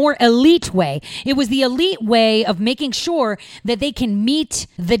was the more elite way. It was the elite way of making sure that they can meet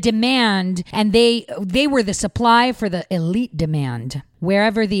the demand, and they were the supply for the elite demand.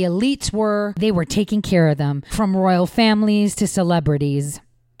 Wherever the elites were, they were taking care of them, from royal families to celebrities.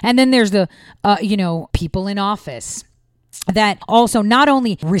 And then there's the, people in office that also not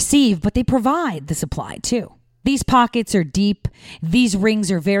only receive, but they provide the supply too. These pockets are deep. These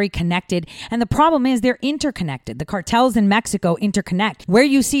rings are very connected. And the problem is they're interconnected. The cartels in Mexico interconnect. Where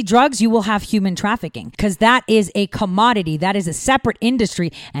you see drugs, you will have human trafficking, because that is a commodity. That is a separate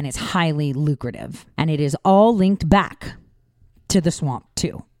industry, and it's highly lucrative. And it is all linked back to the swamp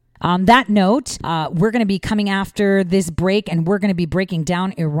too. On that note, we're going to be coming after this break, and we're going to be breaking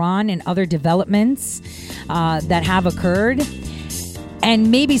down Iran and other developments that have occurred.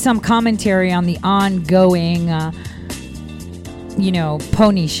 And maybe some commentary on the ongoing,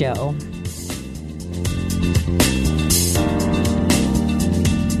 pony show.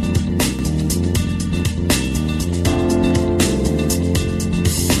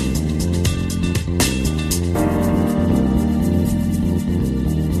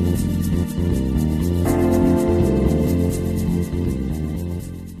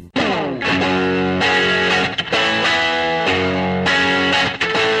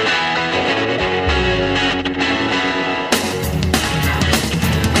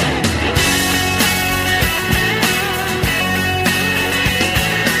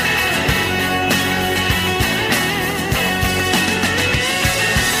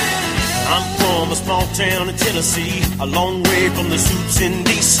 town in Tennessee, a long way from the suits in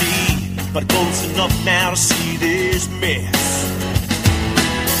D.C., but close enough now to see this mess.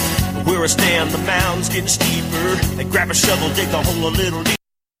 Where I stand, the mountain's getting steeper. They grab a shovel, dig the hole a little deeper.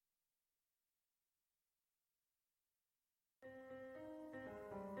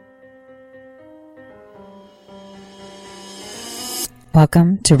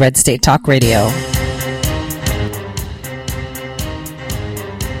 Welcome to Red State Talk Radio.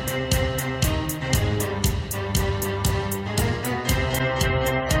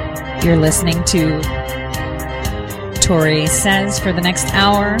 You're listening to Tori Says. For the next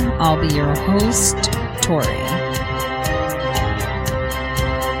hour, I'll be your host, Tori.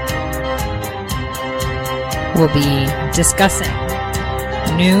 We'll be discussing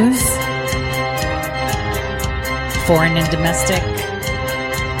news, foreign and domestic,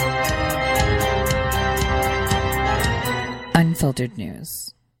 unfiltered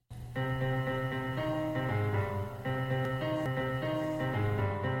news.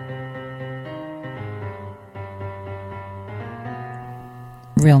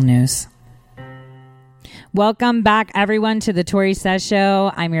 Real news. Welcome back, everyone, to the Tori Says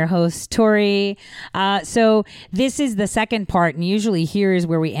Show. I'm your host, Tori. So this is the second part, and usually here is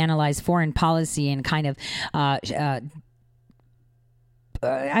where we analyze foreign policy and kind of I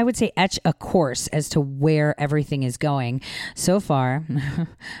would say etch a course as to where everything is going. So far,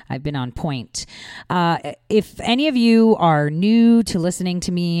 I've been on point. If any of you are new to listening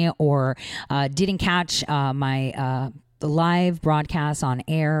to me or didn't catch my live broadcast on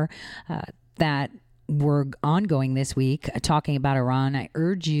air that were ongoing this week talking about Iran, I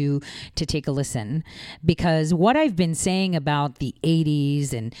urge you to take a listen, because what I've been saying about the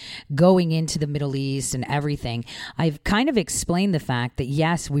 80s and going into the Middle East and everything, I've kind of explained the fact that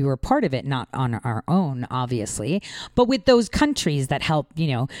yes, we were part of it, not on our own, obviously, but with those countries that help,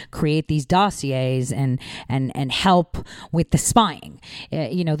 create these dossiers and help with the spying.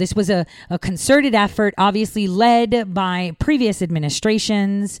 This was a concerted effort, obviously led by previous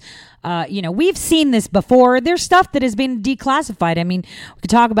administrations. We've seen this before. There's stuff that has been declassified. I mean, we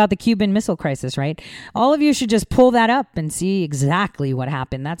could talk about the Cuban Missile Crisis, right? All of you should just pull that up and see exactly what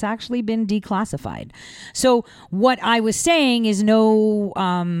happened. That's actually been declassified. So what I was saying is no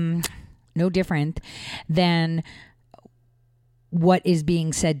different than what is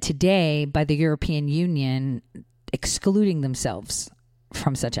being said today by the European Union, excluding themselves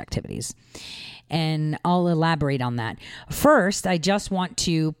from such activities. And I'll elaborate on that. First, I just want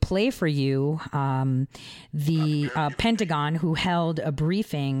to play for you the Pentagon, who held a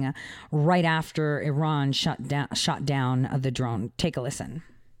briefing right after Iran shot down the drone. Take a listen.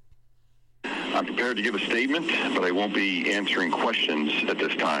 I'm prepared to give a statement, but I won't be answering questions at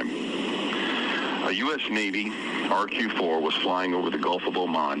this time. A U.S. Navy RQ-4 was flying over the Gulf of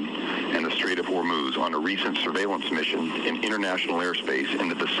Oman and the Strait of Hormuz on a recent surveillance mission in international airspace in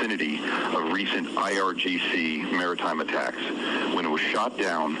the vicinity of recent IRGC maritime attacks when it was shot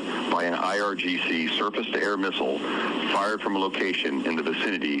down by an IRGC surface-to-air missile fired from a location in the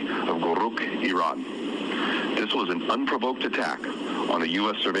vicinity of Goruk, Iran. This was an unprovoked attack on a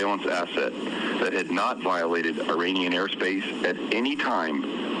U.S. surveillance asset that had not violated Iranian airspace at any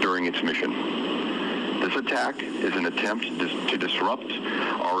time during its mission. This attack is an attempt to disrupt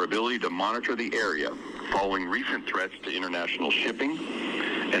our ability to monitor the area following recent threats to international shipping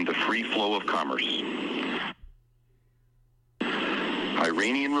and the free flow of commerce.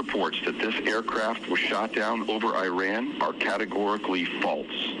 Iranian reports that this aircraft was shot down over Iran are categorically false.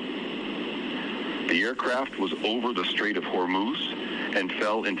 The aircraft was over the Strait of Hormuz and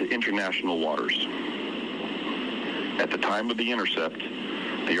fell into international waters. At the time of the intercept,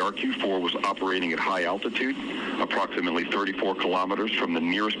 the RQ-4 was operating at high altitude, approximately 34 kilometers from the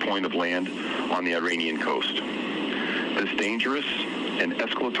nearest point of land on the Iranian coast. This dangerous and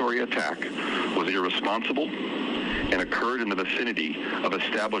escalatory attack was irresponsible and occurred in the vicinity of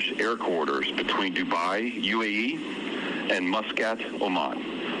established air corridors between Dubai, UAE, and Muscat, Oman,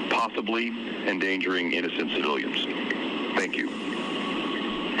 possibly endangering innocent civilians. Thank you.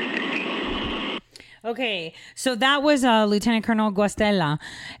 Okay, so that was Lieutenant Colonel Guastella.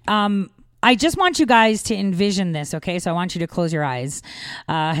 I just want you guys to envision this, okay? So I want you to close your eyes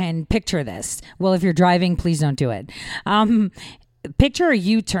and picture this. Well, if you're driving, please don't do it. Picture a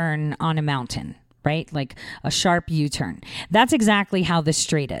U-turn on a mountain, right? Like a sharp U-turn. That's exactly how the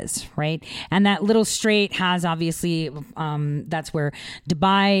strait is, right? And that little strait has obviously, that's where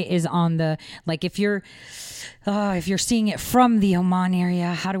Dubai is on the, like if you're seeing it from the Oman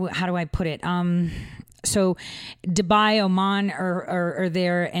area, how do I put it? So Dubai, Oman are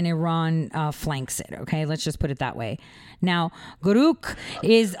there, and Iran flanks it. Okay, let's just put it that way. Now, Guruk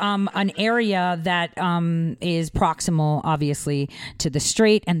is an area that is proximal, obviously, to the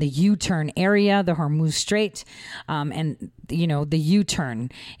Strait and the U-turn area, the Hormuz Strait, and the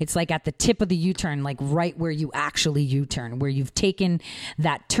U-turn. It's like at the tip of the U-turn, like right where you actually U-turn, where you've taken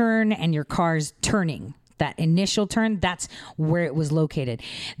that turn and your car's turning. That initial turn, that's where it was located.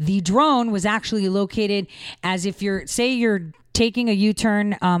 The drone was actually located as if you're taking a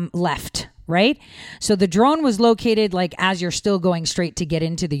U-turn left, right? So the drone was located like as you're still going straight to get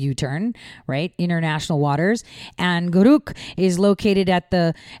into the U-turn, right? International waters. And Guruk is located at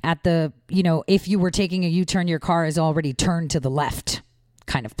the if you were taking a U-turn, your car is already turned to the left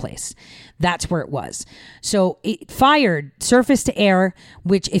kind of place. That's where it was. So it fired surface to air,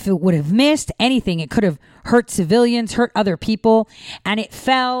 which if it would have missed anything, it could have hurt civilians, hurt other people, and it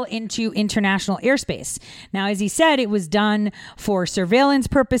fell into international airspace. Now, as he said, it was done for surveillance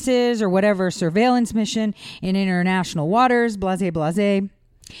purposes or whatever surveillance mission in international waters, blase, blase.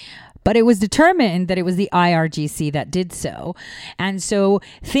 But it was determined that it was the IRGC that did so. And so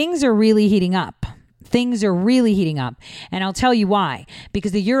things are really heating up. Things are really heating up. And I'll tell you why.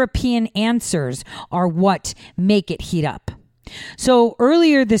 Because the European answers are what make it heat up. So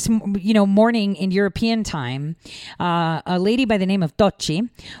earlier this morning in European time, a lady by the name of Tocci,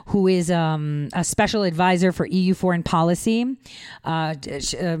 who is a special advisor for EU foreign policy,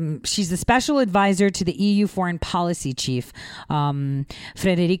 she's the special advisor to the EU foreign policy chief,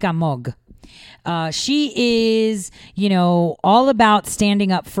 Frederica Mogg. She is, all about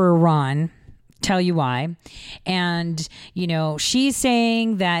standing up for Iran. Tell you why. And, she's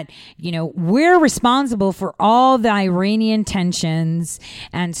saying that, we're responsible for all the Iranian tensions.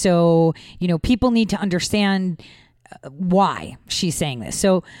 And so, people need to understand why she's saying this.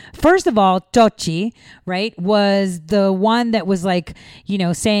 So first of all, Tocci, right, was the one that was like,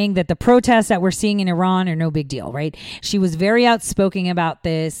 saying that the protests that we're seeing in Iran are no big deal, right? She was very outspoken about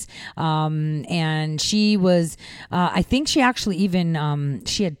this. And she was, I think she actually even,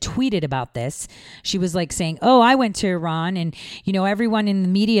 she had tweeted about this. She was like saying, oh, I went to Iran and, everyone in the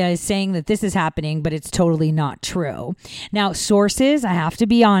media is saying that this is happening, but it's totally not true. Now, sources, I have to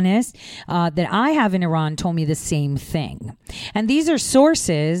be honest, that I have in Iran told me the same thing. And these are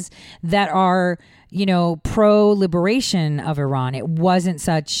sources that are, pro-liberation of Iran. It wasn't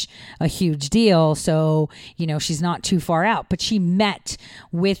such a huge deal. So, she's not too far out. But she met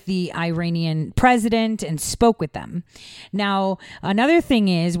with the Iranian president and spoke with them. Now, another thing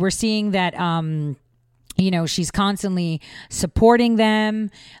is we're seeing that she's constantly supporting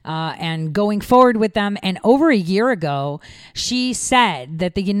them and going forward with them. And over a year ago, she said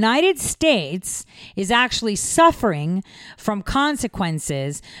that the United States is actually suffering from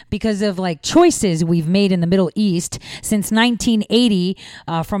consequences because of choices we've made in the Middle East since 1980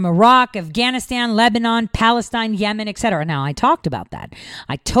 from Iraq, Afghanistan, Lebanon, Palestine, Yemen, etc. Now, I talked about that.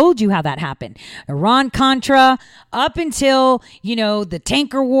 I told you how that happened. Iran-Contra up until, the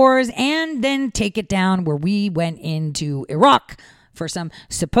tanker wars, and then take it down where we went into Iraq for some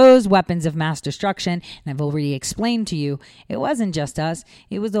supposed weapons of mass destruction. And I've already explained to you, it wasn't just us.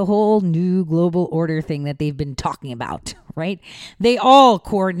 It was the whole new global order thing that they've been talking about, right? They all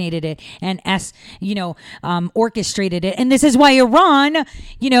coordinated it and orchestrated it. And this is why Iran,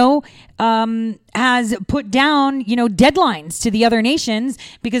 has put down, deadlines to the other nations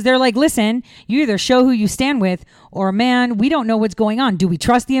because they're like, listen, you either show who you stand with or, man, we don't know what's going on. Do we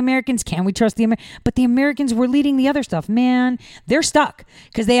trust the Americans? Can we trust the Americans? But the Americans were leading the other stuff. Man, they're stuck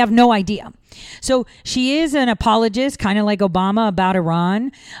because they have no idea. So she is an apologist, kind of like Obama, about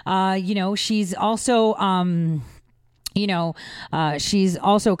Iran. She's also... she's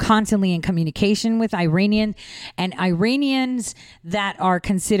also constantly in communication with Iranians that are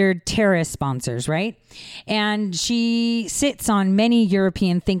considered terrorist sponsors, right? And she sits on many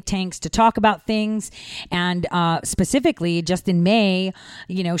European think tanks to talk about things. And specifically, just in May,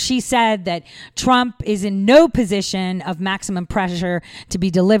 she said that Trump is in no position of maximum pressure to be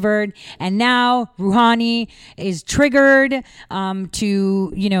delivered. And now Rouhani is triggered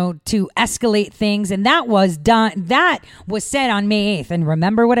to escalate things. And that was done. That was said on May 8th. And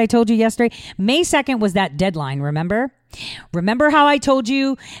remember what I told you yesterday? May 2nd was that deadline, remember? Remember how I told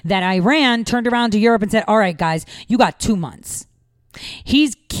you that Iran turned around to Europe and said, all right, guys, you got 2 months.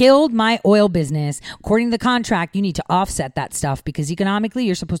 He's killed my oil business. According to the contract, you need to offset that stuff because economically,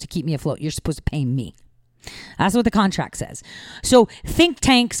 you're supposed to keep me afloat. You're supposed to pay me. That's what the contract says. So think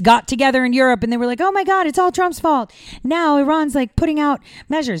tanks got together in Europe and they were like, oh my God, it's all Trump's fault. Now Iran's putting out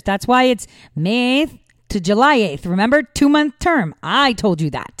measures. That's why it's May 8th to July 8th. Remember, 2-month term. I told you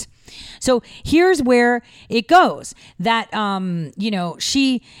that. So here's where it goes that,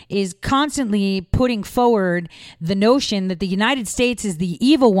 she is constantly putting forward the notion that the United States is the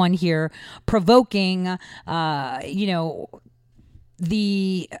evil one here, provoking, I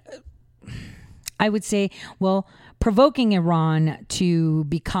would say, provoking Iran to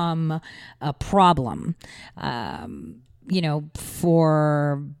become a problem,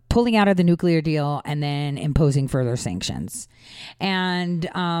 for pulling out of the nuclear deal and then imposing further sanctions. And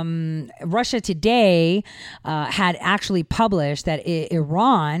Russia Today had actually published that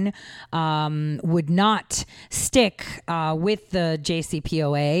Iran would not stick with the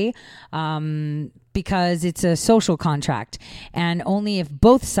JCPOA because it's a social contract, and only if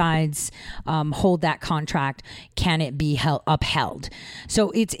both sides hold that contract can it be upheld. So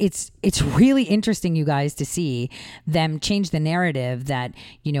it's really interesting, you guys, to see them change the narrative that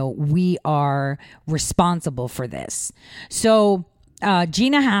we are responsible for this. So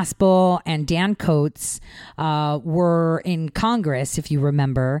Gina Haspel and Dan Coates were in Congress, if you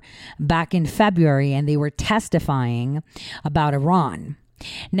remember, back in February, and they were testifying about Iran.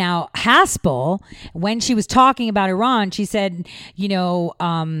 Now, Haspel, when she was talking about Iran, she said,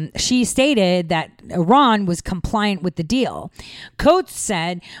 she stated that Iran was compliant with the deal. Coates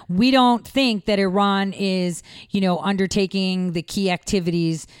said, we don't think that Iran is, undertaking the key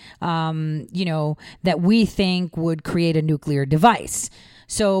activities, that we think would create a nuclear device.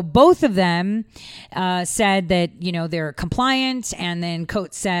 So both of them said that, they're compliant. And then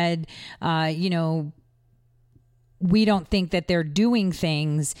Coates said, we don't think that they're doing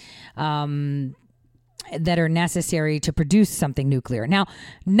things that are necessary to produce something nuclear. Now,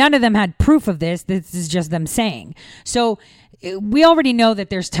 none of them had proof of this. This is just them saying. So we already know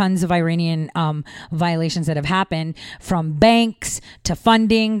that there's tons of Iranian violations that have happened, from banks to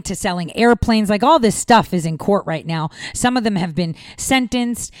funding to selling airplanes. Like, all this stuff is in court right now. Some of them have been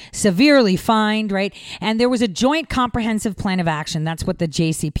sentenced, severely fined, right? And there was a joint comprehensive plan of action. That's what the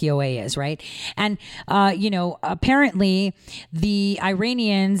JCPOA is, right? And, apparently the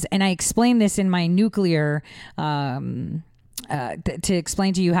Iranians, and I explained this in my nuclear to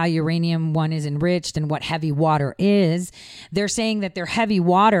explain to you how uranium one is enriched and what heavy water is. They're saying that their heavy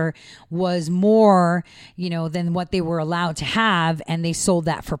water was more, than what they were allowed to have, and they sold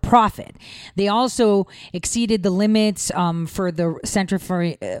that for profit. They also exceeded the limits for the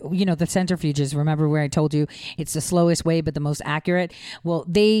the centrifuges. Remember where I told you it's the slowest way but the most accurate? Well,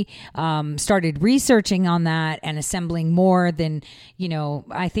 they started researching on that and assembling more than,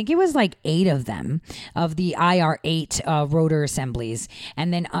 I think it was like 8 of them, of the IR-8 rotor assemblies,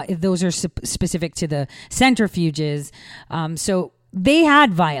 and then those are specific to the centrifuges. So they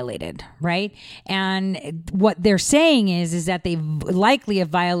had violated, right? And what they're saying is that they likely have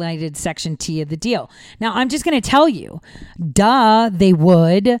violated Section T of the deal. Now, I'm just going to tell you, they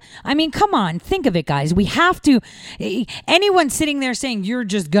would. I mean, come on, think of it, guys. We have to. Anyone sitting there saying you're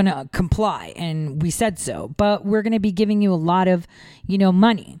just going to comply, and we said so, but we're going to be giving you a lot of,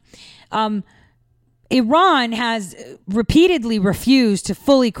 money. Iran has repeatedly refused to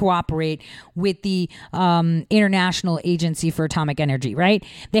fully cooperate with the International Agency for Atomic Energy, right?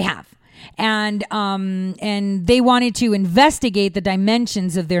 They have. And they wanted to investigate the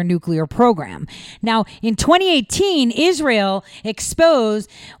dimensions of their nuclear program. Now, in 2018, Israel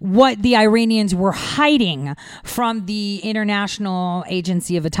exposed what the Iranians were hiding from the International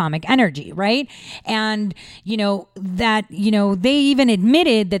Agency of Atomic Energy, right? And, they even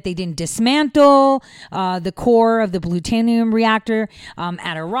admitted that they didn't dismantle the core of the plutonium reactor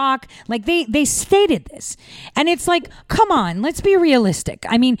at Iraq. Like, they stated this. And it's like, come on, let's be realistic.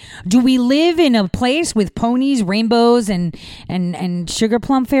 I mean, do we live in a place with ponies, rainbows, and sugar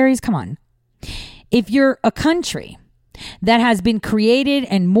plum fairies? Come on. If you're a country that has been created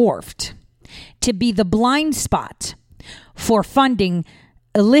and morphed to be the blind spot for funding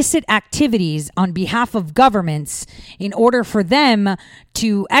illicit activities on behalf of governments in order for them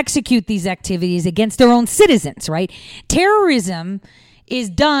to execute these activities against their own citizens, right? Terrorism is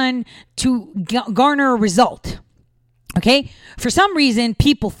done to garner a result. Okay? For some reason,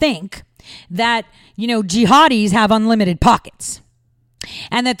 people think that, jihadis have unlimited pockets,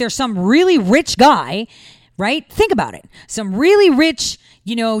 and that there's some really rich guy, right? Think about it. Some really rich,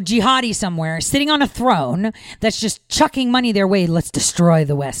 jihadi somewhere sitting on a throne that's just chucking money their way. Let's destroy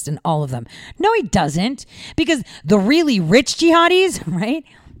the West and all of them. No, he doesn't, because the really rich jihadis, right?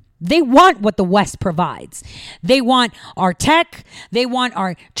 They want what the West provides. They want our tech. They want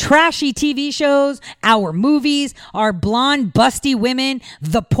our trashy TV shows, our movies, our blonde, busty women,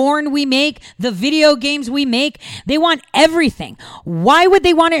 the porn we make, the video games we make. They want everything. Why would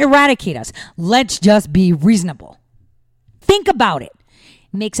they want to eradicate us? Let's just be reasonable. Think about it.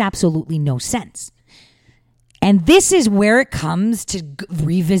 Makes absolutely no sense. And this is where it comes to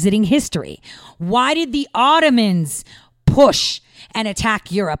revisiting history. Why did the Ottomans push and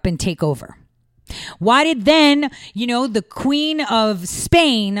attack Europe and take over? Why did then, the Queen of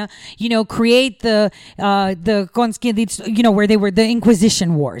Spain, create the where they were the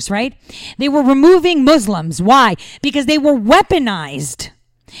Inquisition wars, right? They were removing Muslims. Why? Because they were weaponized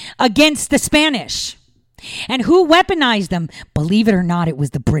against the Spanish. And who weaponized them? Believe it or not, it was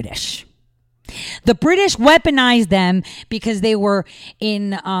the British. The British weaponized them because they were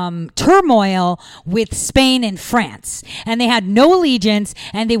in turmoil with Spain and France. And they had no allegiance,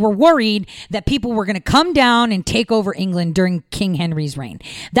 and they were worried that people were going to come down and take over England during King Henry's reign.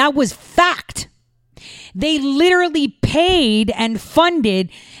 That was fact. They literally paid and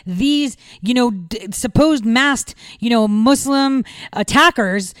funded these, supposed masked, Muslim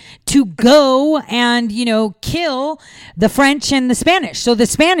attackers to go and, kill the French and the Spanish. So the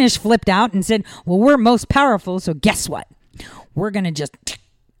Spanish flipped out and said, well, we're most powerful. So guess what? We're going to just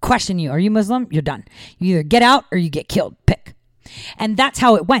question you. Are you Muslim? You're done. You either get out or you get killed. Pick. And that's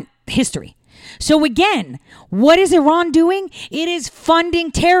how it went. History. So again, what is Iran doing? It is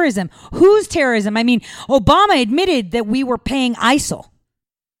funding terrorism. Whose terrorism? I mean, Obama admitted that we were paying ISIL.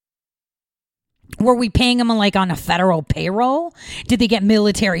 Were we paying them on a federal payroll? Did they get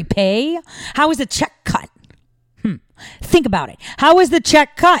military pay? How was the check cut? Think about it. How was the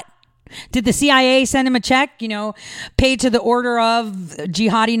check cut? Did the CIA send him a check, paid to the order of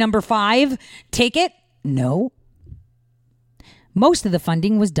jihadi number 5? Take it? No. Most of the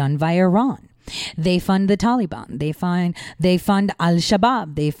funding was done via Iran. They fund the Taliban. They fund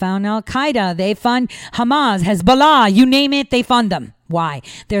Al-Shabaab. They fund Al-Qaeda. They fund Hamas, Hezbollah. You name it, they fund them. Why?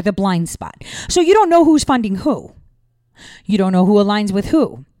 They're the blind spot. So you don't know who's funding who. You don't know who aligns with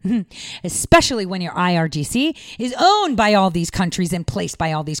who. Especially when your IRGC is owned by all these countries and placed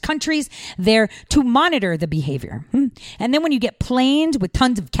by all these countries there to monitor the behavior. And then when you get planes with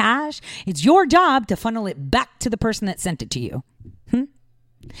tons of cash, it's your job to funnel it back to the person that sent it to you.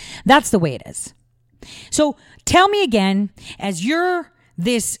 That's the way it is. So tell me again, as you're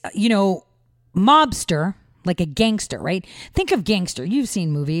this, mobster, like a gangster, right? Think of gangster. You've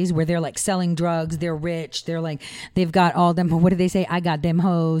seen movies where they're selling drugs. They're rich. They're they've got all them. What do they say? I got them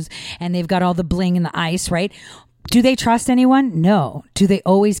hoes. And they've got all the bling and the ice, right? Do they trust anyone? No. Do they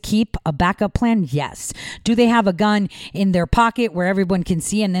always keep a backup plan? Yes. Do they have a gun in their pocket where everyone can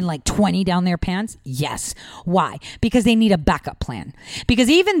see and then 20 down their pants? Yes. Why? Because they need a backup plan. Because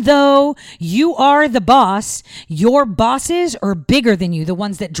even though you are the boss, your bosses are bigger than you, the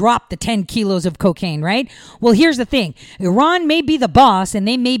ones that drop the 10 kilos of cocaine, right? Well, here's the thing. Iran may be the boss and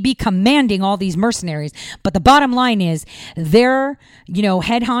they may be commanding all these mercenaries, but the bottom line is their,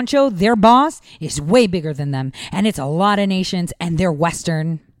 head honcho, their boss is way bigger than them. And it's a lot of nations, and they're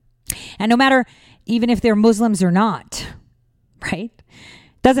Western. And no matter, even if they're Muslims or not, right?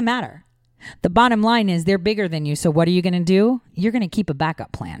 Doesn't matter. The bottom line is they're bigger than you. So what are you going to do? You're going to keep a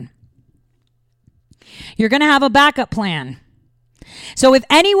backup plan. You're going to have a backup plan. So if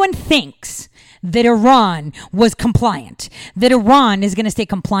anyone thinks that Iran was compliant, that Iran is going to stay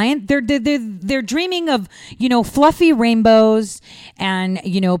compliant, they're dreaming of, fluffy rainbows and,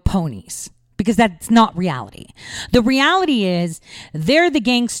 ponies. Because that's not reality. The reality is they're the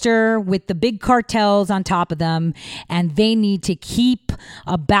gangster with the big cartels on top of them, and they need to keep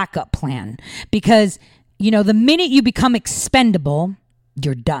a backup plan. Because, the minute you become expendable,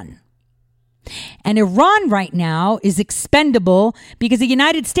 you're done. And Iran right now is expendable because the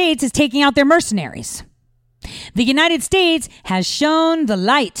United States is taking out their mercenaries. The United States has shown the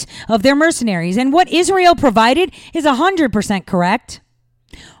light of their mercenaries, and what Israel provided is 100% correct.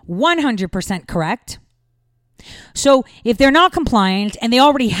 100% correct. So if they're not compliant and they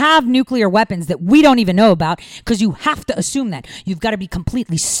already have nuclear weapons that we don't even know about, because you have to assume that, you've got to be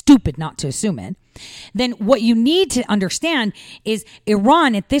completely stupid not to assume it, then what you need to understand is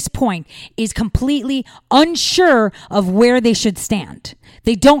Iran at this point is completely unsure of where they should stand.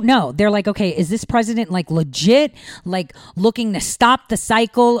 They don't know. They're like, okay, is this president legit, looking to stop the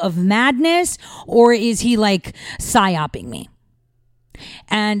cycle of madness, or is he psyoping me?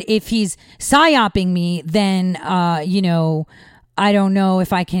 And if he's psyoping me, then, I don't know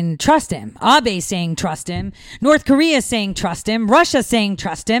if I can trust him. Abe's saying trust him. North Korea saying trust him. Russia saying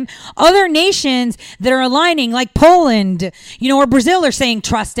trust him. Other nations that are aligning like Poland, or Brazil are saying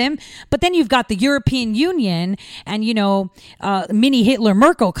trust him. But then you've got the European Union and, mini Hitler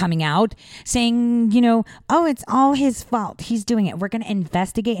Merkel coming out saying, oh, it's all his fault. He's doing it. We're going to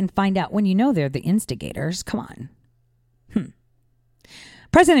investigate and find out, when they're the instigators. Come on.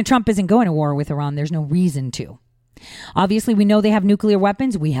 President Trump isn't going to war with Iran. There's no reason to. Obviously, we know they have nuclear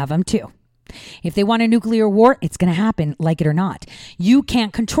weapons. We have them too. If they want a nuclear war, it's going to happen, like it or not. You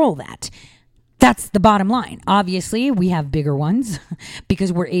can't control that. That's the bottom line. Obviously, we have bigger ones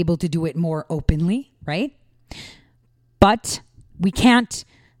because we're able to do it more openly, right? But we can't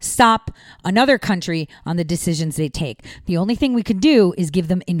stop another country on the decisions they take. The only thing we could do is give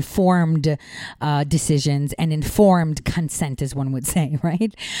them informed decisions and informed consent, as one would say,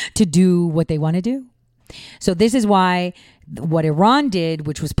 right? To do what they want to do. So this is why what Iran did,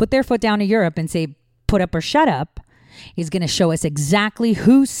 which was put their foot down to Europe and say, put up or shut up, is going to show us exactly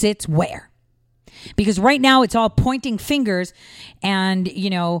who sits where. Because right now it's all pointing fingers and,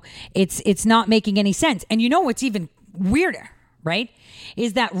 it's not making any sense. And what's even weirder, right,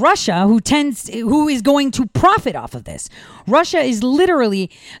 is that Russia, who is going to profit off of this. Russia is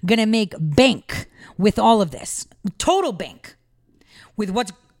literally going to make bank with all of this. Total bank with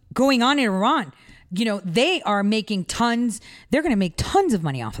what's going on in Iran. They are making tons. They're going to make tons of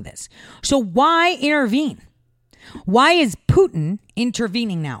money off of this. So why intervene? Why is Putin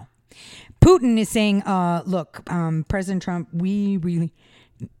intervening now? Putin is saying, look, President Trump, we really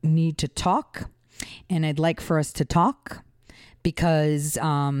need to talk. And I'd like for us to talk because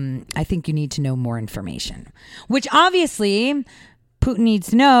I think you need to know more information, which obviously Putin needs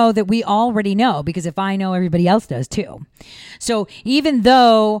to know that we already know, because if I know, everybody else does too. So even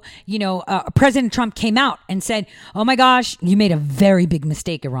though, President Trump came out and said, oh my gosh, you made a very big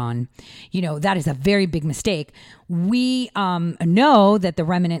mistake, Iran. That is a very big mistake. We know that the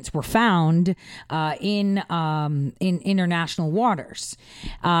remnants were found in international waters,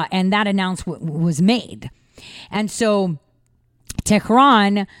 and that announcement was made. And so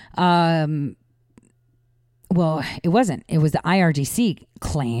Tehran, well, it wasn't. It was the IRGC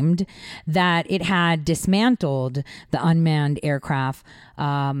claimed that it had dismantled the unmanned aircraft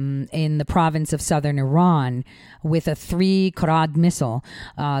in the province of southern Iran with a 3 Qurad missile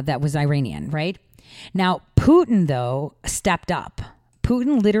that was Iranian, right? Now, Putin, though, stepped up.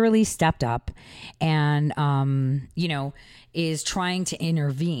 Putin literally stepped up and, is trying to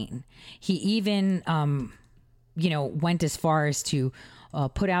intervene. He even, went as far as to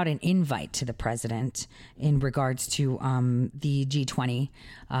put out an invite to the president in regards to the G20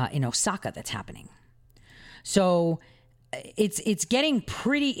 in Osaka that's happening. So it's getting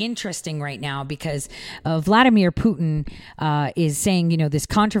pretty interesting right now because Vladimir Putin is saying, this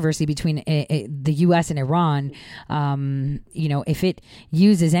controversy between the U.S. and Iran, if it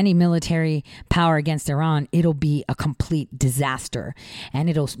uses any military power against Iran, it'll be a complete disaster, and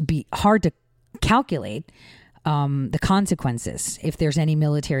it'll be hard to calculate the consequences if there's any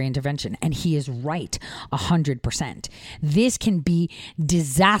military intervention. And he is right 100%. This can be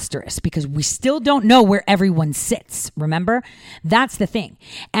disastrous because we still don't know where everyone sits. Remember? That's the thing.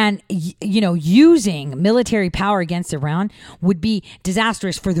 And, using military power against Iran would be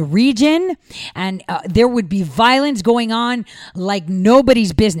disastrous for the region. And there would be violence going on like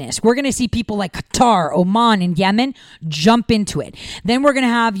nobody's business. We're going to see people like Qatar, Oman, and Yemen jump into it. Then we're going to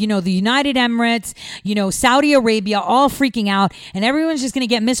have, the United Emirates, Saudi Arabia all freaking out, and everyone's just going to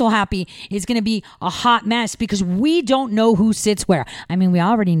get missile happy. It's going to be a hot mess because we don't know who sits where. I mean, we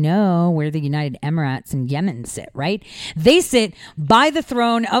already know where the United Emirates and Yemen sit, right? They sit by the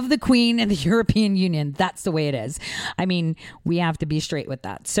throne of the Queen and the European Union. That's the way it is. I mean, we have to be straight with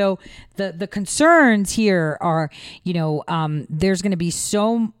that. So the concerns here are, there's going to be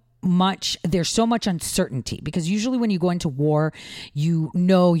there's so much uncertainty because usually when you go into war,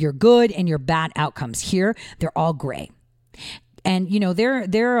 your good and your bad outcomes. Here, they're all gray. And,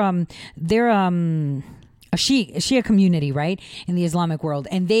 they're a Shia community, right? In the Islamic world.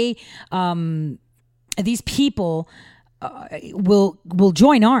 And these people will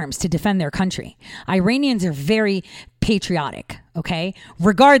join arms to defend their country. Iranians are very patriotic, okay?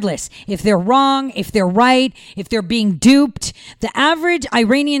 Regardless, if they're wrong, if they're right, if they're being duped, the average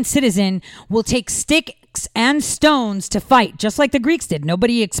Iranian citizen will take sticks and stones to fight, just like the Greeks did.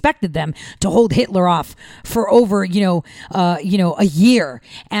 Nobody expected them to hold Hitler off for over, a year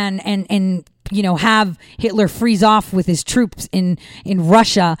and have Hitler freeze off with his troops in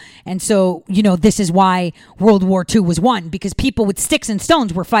Russia. And so, this is why World War II was won, because people with sticks and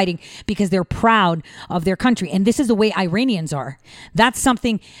stones were fighting because they're proud of their country. And this is the way Iranians are. That's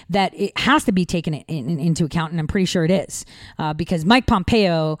something that it has to be taken into account. And I'm pretty sure it is because Mike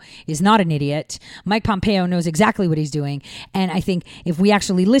Pompeo is not an idiot. Mike Pompeo knows exactly what he's doing. And I think if we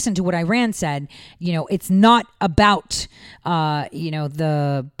actually listen to what Iran said, it's not about,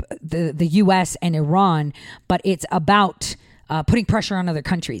 the U.S. and Iran, but it's about putting pressure on other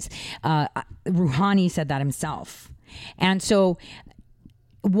countries. Rouhani said that himself. And so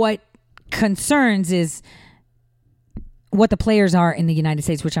what concerns is what the players are in the United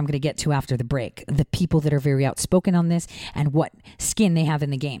States, which I'm going to get to after the break, the people that are very outspoken on this and what skin they have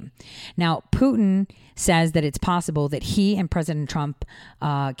in the game. Now, Putin says that it's possible that he and President Trump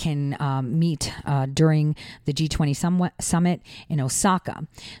can meet during the G20 summit in Osaka,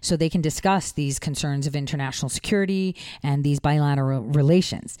 so they can discuss these concerns of international security and these bilateral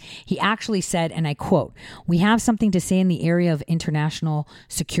relations. He actually said, and I quote, "We have something to say in the area of international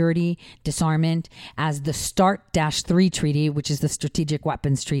security, disarmament, as the START-3 treaty, which is the Strategic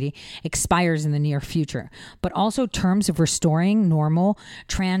Weapons Treaty, expires in the near future, but also terms of restoring normal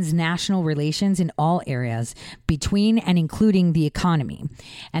transnational relations in all areas between and including the economy."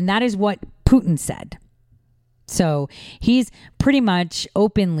 And that is what Putin said. So he's pretty much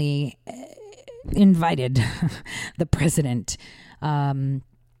openly invited the president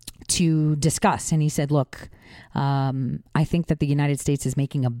to discuss. And he said, look, I think that the United States is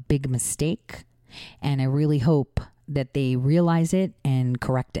making a big mistake, and I really hope that they realize it and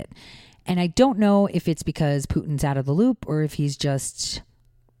correct it. And I don't know if it's because Putin's out of the loop or if he's just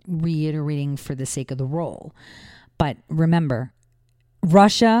reiterating for the sake of the role. But remember,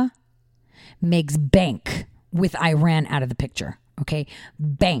 Russia makes bank with Iran out of the picture, okay?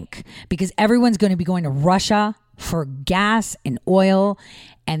 Bank. Because everyone's going to be going to Russia for gas and oil,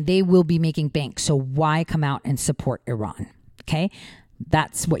 and they will be making bank. So why come out and support Iran, okay?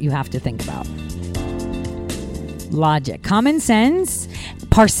 That's what you have to think about. Logic, common sense,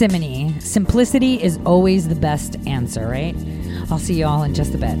 parsimony. Simplicity is always the best answer, right? I'll see you all in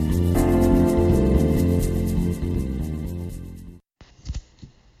just a bit.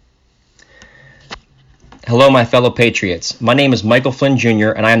 Hello, my fellow patriots. My name is Michael Flynn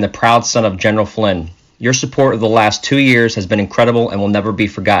Jr., and I am the proud son of General Flynn. Your support of the last 2 years has been incredible and will never be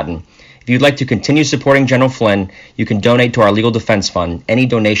forgotten. If you'd like to continue supporting General Flynn, you can donate to our Legal Defense Fund. Any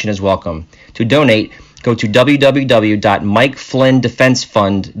donation is welcome. To donate, go to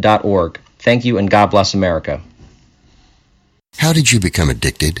www.mikeflynndefensefund.org. Thank you, and God bless America. How did you become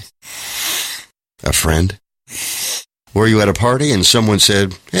addicted? A friend? Were you at a party and someone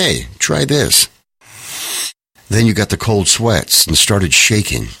said, hey, try this? Then you got the cold sweats and started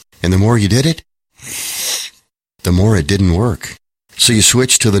shaking. And the more you did it, the more it didn't work. So you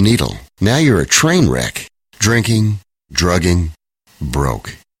switched to the needle. Now you're a train wreck. Drinking, drugging,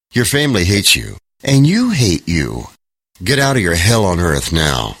 broke. Your family hates you. And you hate you. Get out of your hell on earth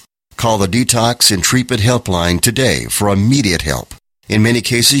now. Call the Detox and Treatment Helpline today for immediate help. In many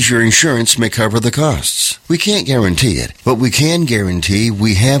cases, your insurance may cover the costs. We can't guarantee it, but we can guarantee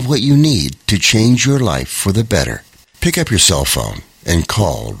we have what you need to change your life for the better. Pick up your cell phone and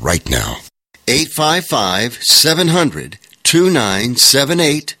call right now.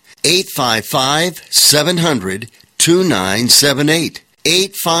 855-700-2978. 855-700-2978.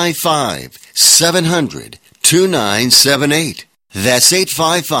 855-700-2978. That's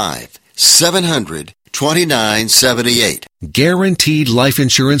 855-700-2978. Guaranteed life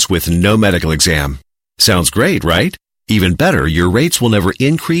insurance with no medical exam. Sounds great, right? Even better, your rates will never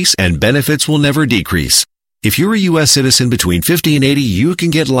increase and benefits will never decrease. If you're a U.S. citizen between 50 and 80, you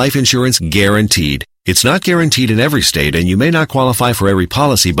can get life insurance guaranteed. It's not guaranteed in every state, and you may not qualify for every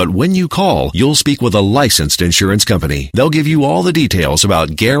policy, but when you call, you'll speak with a licensed insurance company. They'll give you all the details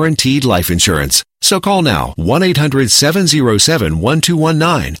about guaranteed life insurance. So call now,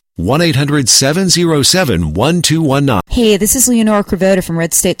 1-800-707-1219. 1-800-707-1219. Hey, this is Leonora Cravota from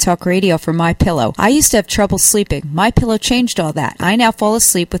Red State Talk Radio for MyPillow. I used to have trouble sleeping. MyPillow changed all that. I now fall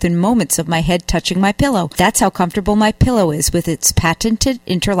asleep within moments of my head touching my pillow. That's how comfortable MyPillow is with its patented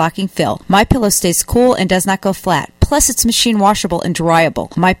interlocking fill. MyPillow stays cool and does not go flat. Plus, it's machine washable and dryable.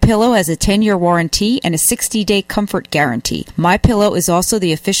 MyPillow has a 10-year warranty and a 60-day comfort guarantee. MyPillow is also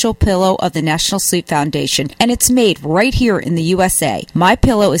the official pillow of the National Sleep Foundation, and it's made right here in the USA.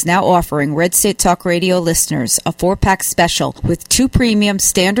 MyPillow is now offering Red State Talk Radio listeners a 4-pack special with 2 premium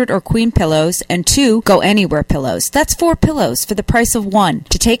standard or queen pillows and 2 Go Anywhere pillows. That's 4 pillows for the price of 1.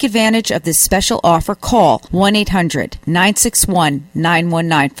 To take advantage of this special offer, call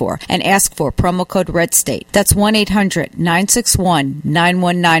 1-800-961-9194 and ask for promo code REDSTATE. That's 1-800-961-9194,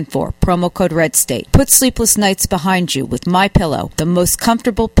 promo code REDSTATE. Put sleepless nights behind you with MyPillow, the most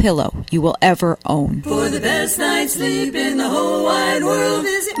comfortable pillow you will ever own. For the best night's sleep in the whole wide world,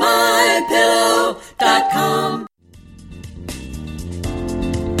 visit MyPillow.com.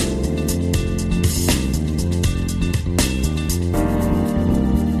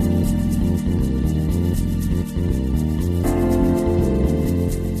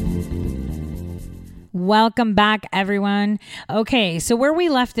 Welcome back, everyone. Okay, so where we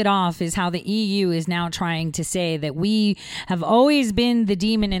left it off is how the EU is now trying to say that we have always been the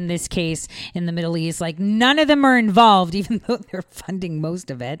demon in this case in the Middle East. Like, none of them are involved, even though they're funding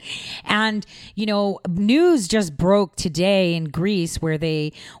most of it. And, you know, news just broke today in Greece where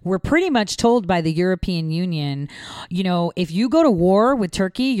they were pretty much told by the European Union, you know, if you go to war with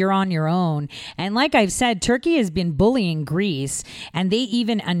Turkey, you're on your own. And like I've said, Turkey has been bullying Greece, and they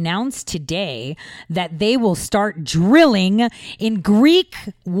even announced today that they will start drilling in Greek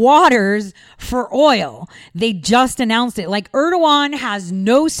waters for oil. They just announced it. Like, Erdogan has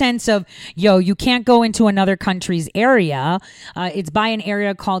no sense of, you can't go into another country's area. It's by an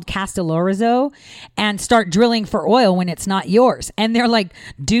area called Castellorizo, and start drilling for oil when it's not yours. And they're like,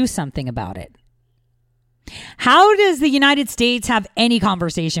 do something about it. How does the United States have any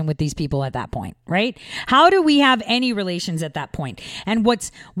conversation with these people at that point, right? How do we have any relations at that point? And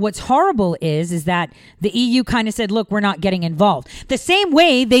what's horrible is that the EU kind of said, look, we're not getting involved. The same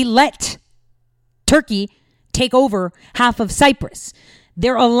way they let Turkey take over half of Cyprus.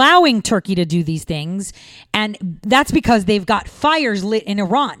 They're allowing Turkey to do these things, and that's because they've got fires lit in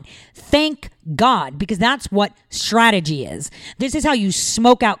Iran. Thank God, because that's what strategy is. This is how you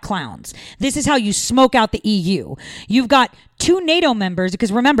smoke out clowns. This is how you smoke out the EU. You've got 2 NATO members,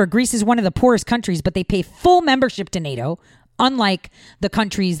 because remember, Greece is one of the poorest countries, but they pay full membership to NATO, unlike the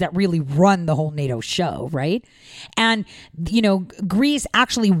countries that really run the whole NATO show, right? And, you know, Greece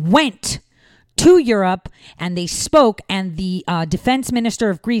actually went to Europe and they spoke, and the defense minister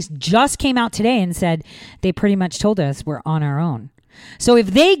of Greece just came out today and said they pretty much told us we're on our own. So if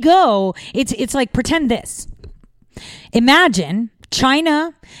they go, it's like, pretend this. Imagine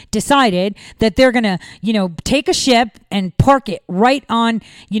China decided that they're going to, you know, take a ship and park it right on,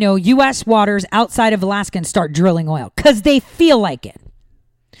 you know, U.S. waters outside of Alaska and start drilling oil because they feel like it.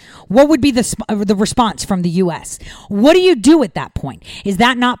 What would be the response from the U.S.? What do you do at that point? Is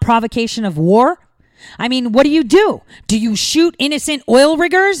that not provocation of war? I mean, what do you do? Do you shoot innocent oil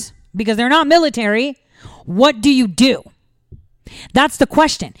riggers because they're not military? What do you do? That's the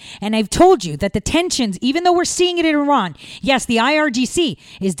question. And I've told you that the tensions, even though we're seeing it in Iran, yes, the IRGC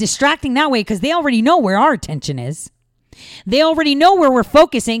is distracting that way because they already know where our attention is. They already know where we're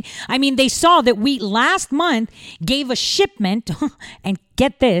focusing. I mean, they saw that we last month gave a shipment, and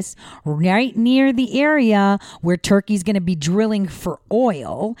get this, right near the area where Turkey's going to be drilling for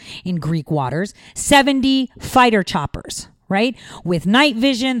oil in Greek waters, 70 fighter choppers, right? With night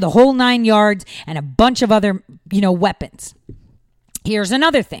vision, the whole 9 yards, and a bunch of other, you know, weapons. Here's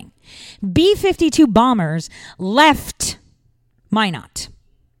another thing. B-52 bombers left Minot.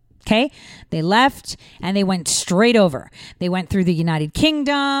 Okay, they left and they went straight over. They went through the United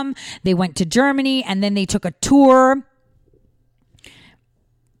Kingdom, they went to Germany, and then they took a tour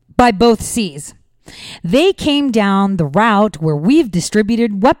by both seas. They came down the route where we've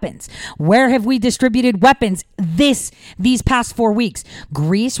distributed weapons. Where have we distributed weapons these past 4 weeks?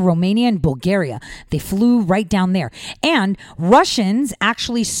 Greece, Romania, and Bulgaria. They flew right down there. And Russians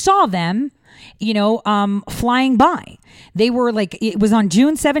actually saw them, you know, flying by. They were like, it was on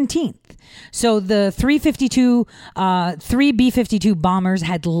June 17th. So the three B-52 bombers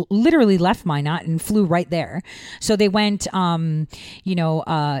had literally left Minot and flew right there. So they went, down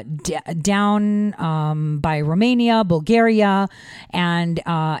by Romania, Bulgaria, and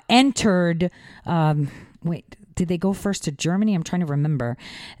entered. Did they go first to Germany? I'm trying to remember.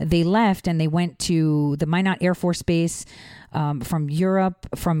 They left and they went to the Minot Air Force Base from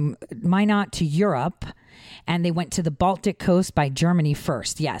Minot to Europe. And they went to the Baltic coast by Germany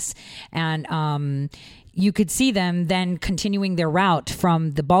first, yes. And you could see them then continuing their route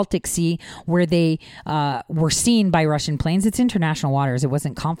from the Baltic Sea, where they were seen by Russian planes. It's international waters. It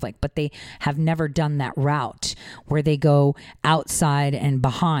wasn't conflict, but they have never done that route where they go outside and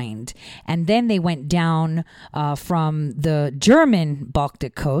behind. And then they went down from the German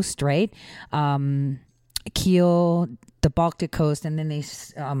Baltic coast, right? Kiel, the Baltic coast, and then they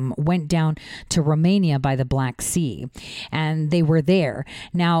went down to Romania by the Black Sea, and they were there.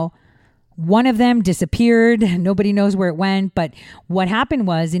 Now, one of them disappeared. Nobody knows where it went, but what happened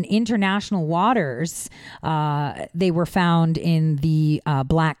was in international waters, they were found in the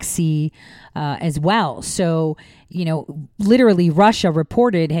Black Sea as well. So, you know, literally Russia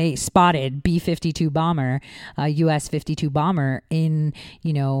reported, hey, spotted B-52 bomber, US 52 bomber in,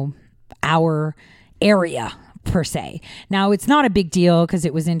 you know, our area per se. Now, it's not a big deal because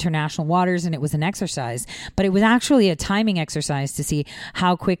it was international waters and it was an exercise, but it was actually a timing exercise to see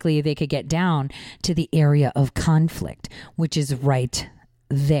how quickly they could get down to the area of conflict, which is right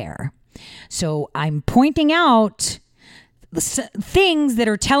there. So I'm pointing out things that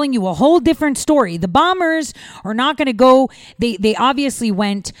are telling you a whole different story. The bombers are not going to go. They obviously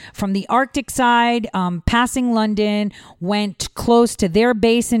went from the Arctic side, passing London, went close to their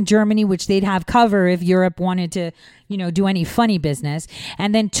base in Germany, which they'd have cover if Europe wanted to, do any funny business,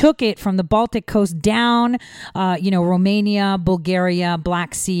 and then took it from the Baltic coast down, Romania, Bulgaria,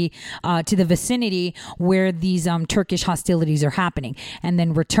 Black Sea, to the vicinity where these Turkish hostilities are happening, and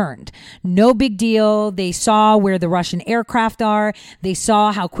then returned. No big deal. They saw where the Russian aircraft are. They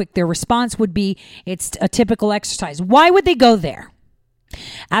saw how quick their response would be. It's a typical exercise. Why would they go there?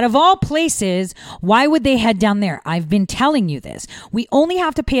 Out of all places, why would they head down there? I've been telling you this. We only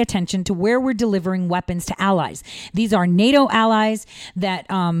have to pay attention to where we're delivering weapons to allies. These are NATO allies that,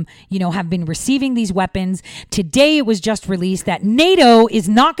 have been receiving these weapons. Today, it was just released that NATO is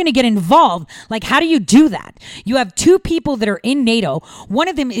not going to get involved. Like, how do you do that? You have two people that are in NATO. One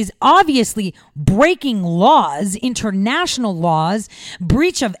of them is obviously breaking laws, international laws,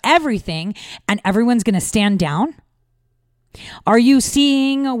 breach of everything, and everyone's going to stand down? Are you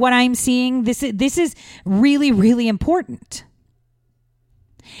seeing what I'm seeing? This is really, really important.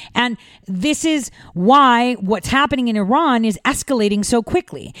 And this is why what's happening in Iran is escalating so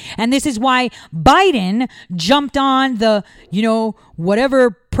quickly. And this is why Biden jumped on the,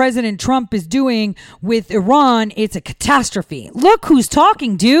 whatever President Trump is doing with Iran, it's a catastrophe. Look who's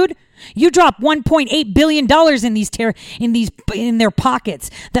talking, dude. You dropped $1.8 billion in their pockets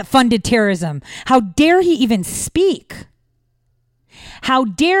that funded terrorism. How dare he even speak? How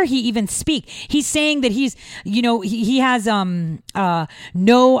dare he even speak? He's saying that he's, he has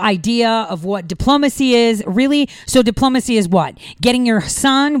no idea of what diplomacy is. Really? So diplomacy is what? Getting your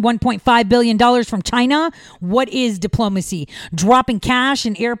son $1.5 billion from China? What is diplomacy? Dropping cash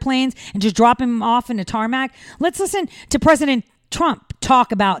in airplanes and just dropping them off in a tarmac? Let's listen to President Trump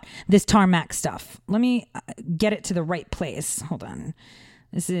talk about this tarmac stuff. Let me get it to the right place. Hold on.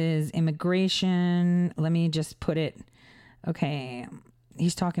 This is immigration. Let me just put it. Okay,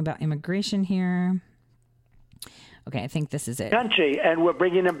 he's talking about immigration here. Okay, I think this is it. Country, and we're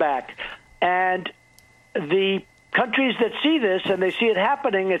bringing them back. And the countries that see this and they see it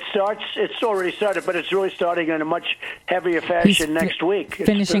happening, it's already started, but it's really starting in a much heavier fashion next week.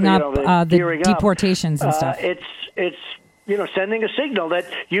 Finishing up the deportations and stuff. It's sending a signal that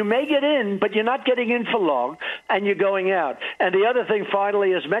you may get in, but you're not getting in for long, and you're going out. And the other thing,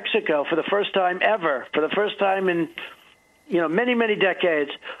 finally, is Mexico, for the first time ever, for the first time in many, many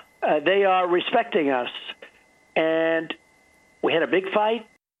decades, they are respecting us. And we had a big fight.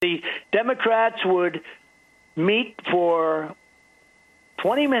 The Democrats would meet for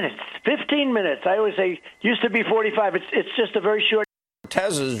 20 minutes, 15 minutes. I always say, used to be 45. It's just a very short.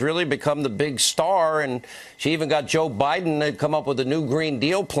 Cortez has really become the big star, and she even got Joe Biden to come up with a new Green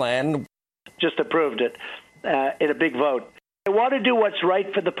Deal plan. Just approved it in a big vote. They want to do what's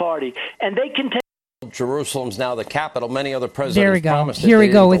right for the party, and they can take. Jerusalem's now the capital. Many other presidents promised. Here we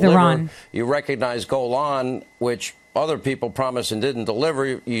go with Iran. You recognize Golan, which other people promised and didn't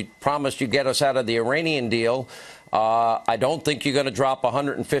deliver. You promised you'd get us out of the Iranian deal. I don't think you're going to drop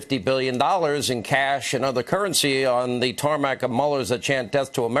 $150 billion in cash and other currency on the tarmac of mullahs that chant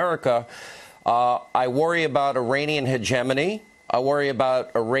death to America. I worry about Iranian hegemony. I worry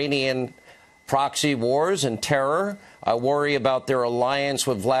about Iranian proxy wars and terror. I worry about their alliance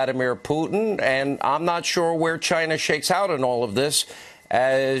with Vladimir Putin, and I'm not sure where China shakes out in all of this.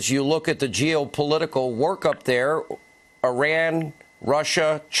 As you look at the geopolitical work up there, Iran,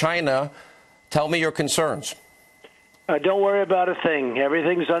 Russia, China, tell me your concerns. Don't worry about a thing.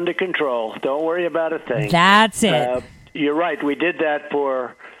 Everything's under control. Don't worry about a thing. That's it. You're right. We did that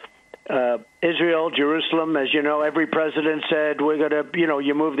for Israel, Jerusalem. As you know, every president said, we're going to,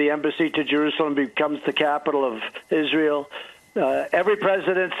 you move the embassy to Jerusalem, becomes the capital of Israel. Every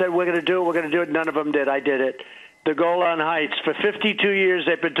president said, we're going to do it. None of them did. I did it. The Golan Heights. For 52 years,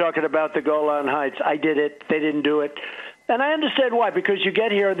 they've been talking about the Golan Heights. I did it. They didn't do it. And I understand why, because you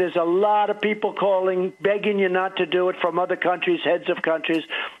get here, there's a lot of people calling, begging you not to do it from other countries, heads of countries.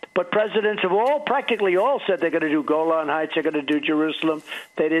 But presidents of practically all said they're going to do Golan Heights, they're going to do Jerusalem.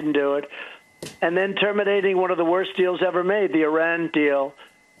 They didn't do it. And then terminating one of the worst deals ever made, the Iran deal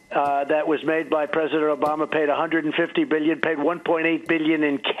that was made by President Obama, paid $150 billion, paid $1.8 billion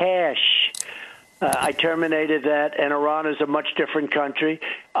in cash. I terminated that, and Iran is a much different country.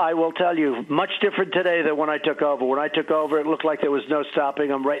 I will tell you, much different today than when I took over. When I took over, it looked like there was no stopping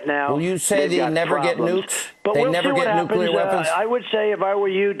them. Right now, will you say they never problems. Get nukes? But they we'll never see what get happens. Nuclear weapons? I would say, if I were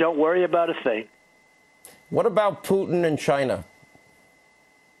you, don't worry about a thing. What about Putin and China?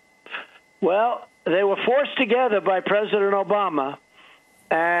 Well, they were forced together by President Obama,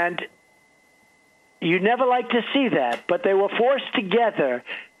 and You never like to see that, but they were forced together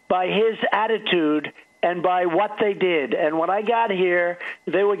by his attitude and by what they did. And when I got here,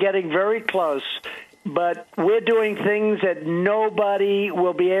 they were getting very close. But we're doing things that nobody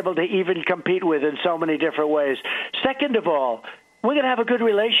will be able to even compete with in so many different ways. Second of all, we're going to have a good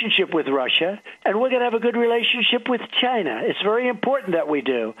relationship with Russia, and we're going to have a good relationship with China. It's very important that we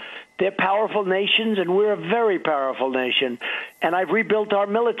do. They're powerful nations, and we're a very powerful nation. And I've rebuilt our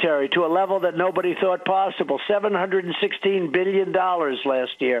military to a level that nobody thought possible, $716 billion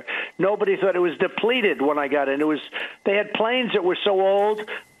last year. Nobody thought it was depleted when I got in. They had planes that were so old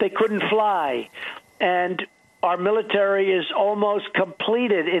they couldn't fly. And our military is almost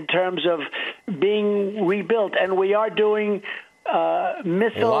completed in terms of being rebuilt. And we are doing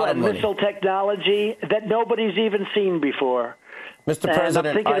missile technology that nobody's even seen before. Mr.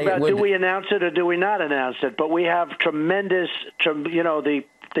 President, I'm thinking about do we announce it or do we not announce it? But we have tremendous, the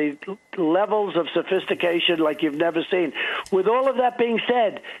levels of sophistication like you've never seen. With all of that being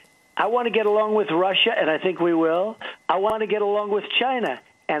said, I want to get along with Russia, and I think we will. I want to get along with China,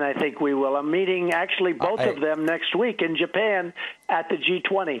 and I think we will. I'm meeting actually both of them next week in Japan at the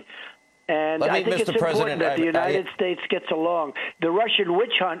G20. And I think it's important that the United States gets along. The Russian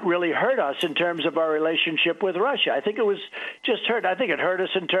witch hunt really hurt us in terms of our relationship with Russia. I think it was just hurt. I think it hurt us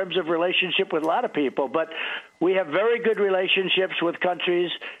in terms of relationship with a lot of people. But we have very good relationships with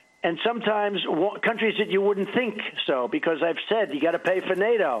countries, and sometimes countries that you wouldn't think so, because I've said you got to pay for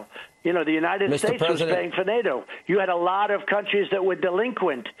NATO. The United States was paying for NATO. You had a lot of countries that were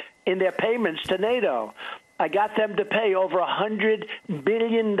delinquent in their payments to NATO. I got them to pay over $100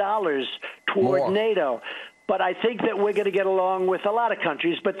 billion toward NATO. But I think that we're going to get along with a lot of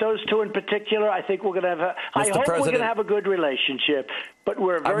countries. But those two in particular, I think we're going to have I hope we're going to have a good relationship. But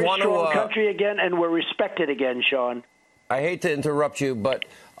we're a very strong country again, and we're respected again, Sean. I hate to interrupt you, but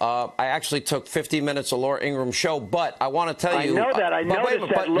I actually took 50 minutes of Laura Ingram's show, but I want to tell you... I know that. I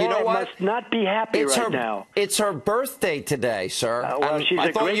noticed that Laura must not be happy now. It's her birthday today, sir.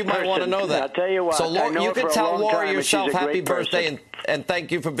 I thought you might want to know that. I'll tell you what. So you can tell Laura yourself happy birthday, and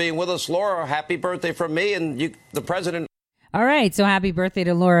thank you for being with us. Laura, happy birthday from me and the president. All right, so happy birthday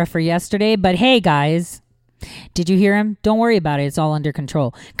to Laura for yesterday. But hey, guys, did you hear him? Don't worry about it. It's all under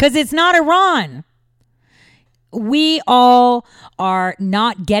control. Because it's not Iran. We all are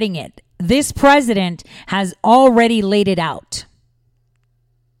not getting it. This president has already laid it out.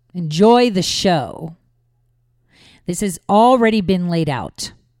 Enjoy the show. This has already been laid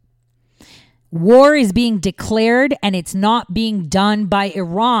out. War is being declared, and it's not being done by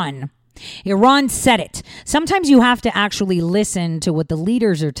Iran. Iran said it. Sometimes you have to actually listen to what the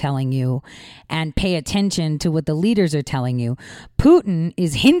leaders are telling you and pay attention to what the leaders are telling you. Putin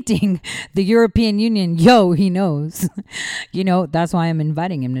is hinting the European Union, he knows. That's why I'm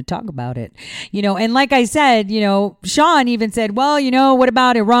inviting him to talk about it. And like I said, Sean even said, well, what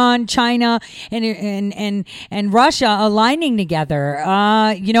about Iran, China, and Russia aligning together?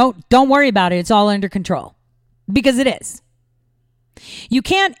 Don't worry about it. It's all under control. Because it is. You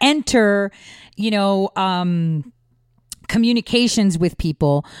can't enter, communications with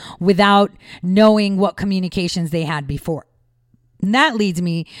people without knowing what communications they had before. And that leads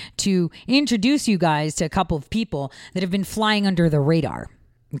me to introduce you guys to a couple of people that have been flying under the radar.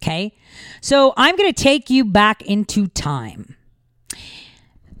 Okay. So I'm going to take you back into time,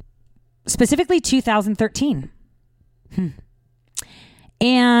 specifically 2013.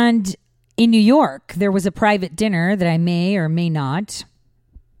 And in New York, there was a private dinner that I may or may not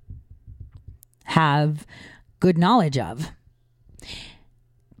have good knowledge of.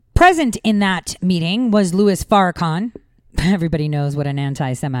 Present in that meeting was Louis Farrakhan. Everybody knows what an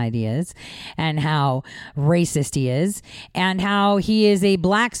anti-Semite is and how racist he is and how he is a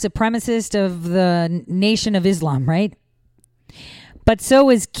black supremacist of the Nation of Islam, right? But so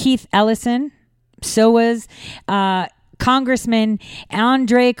was Keith Ellison. So was Congressman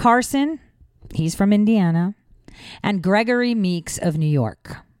Andre Carson. He's from Indiana. And Gregory Meeks of New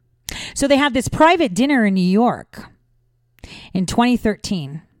York. So they had this private dinner in New York in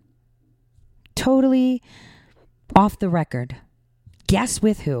 2013. Totally off the record. Guess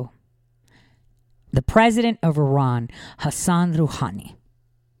with who? The president of Iran, Hassan Rouhani.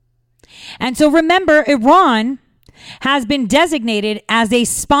 And so remember, Iran has been designated as a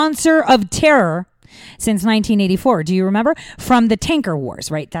sponsor of terror since 1984. Do you remember? From the tanker wars,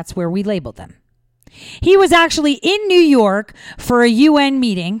 right? That's where we labeled them. He was actually in New York for a UN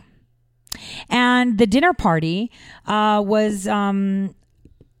meeting, and the dinner party was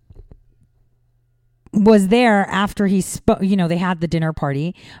there after he spoke. They had the dinner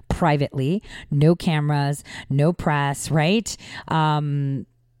party privately, no cameras, no press, right?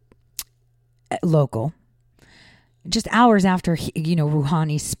 local, just hours after,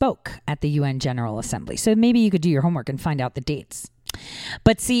 Rouhani spoke at the UN General Assembly. So maybe you could do your homework and find out the dates.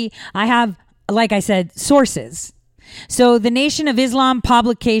 But see, I have, like I said, sources. So the Nation of Islam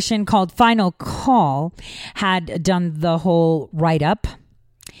publication called Final Call had done the whole write-up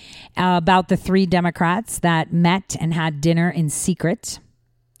about the 3 Democrats that met and had dinner in secret.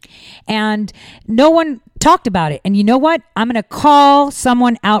 And no one talked about it. And you know what? I'm going to call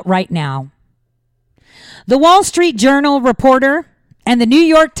someone out right now. The Wall Street Journal reporter and the New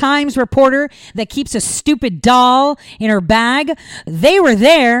York Times reporter that keeps a stupid doll in her bag, they were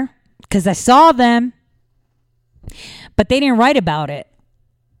there because I saw them. But they didn't write about it,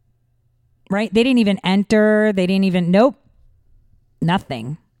 right? They didn't even enter. They didn't even,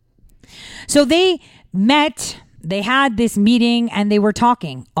 nothing. So they met, they had this meeting, and they were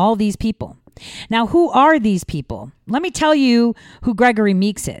talking, all these people. Now, who are these people? Let me tell you who Gregory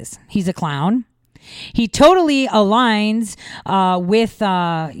Meeks is. He's a clown. He totally aligns with,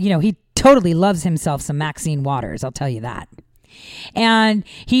 he totally loves himself some Maxine Waters. I'll tell you that. And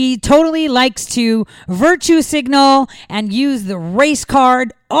he totally likes to virtue signal and use the race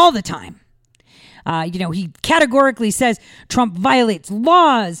card all the time. He categorically says Trump violates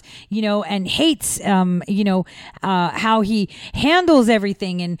laws, and hates, how he handles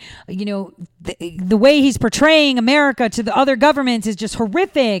everything. And, the way he's portraying America to the other governments is just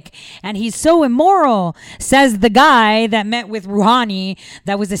horrific. And he's so immoral, says the guy that met with Rouhani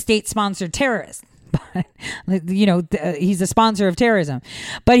that was a state-sponsored terrorist. He's a sponsor of terrorism.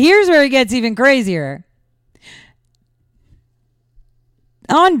 But here's where it gets even crazier.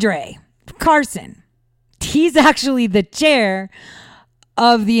 Andre Carson, he's actually the chair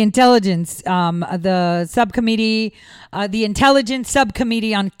of the intelligence, the subcommittee, the intelligence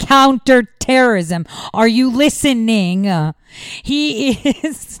subcommittee on counterterrorism. Are you listening? He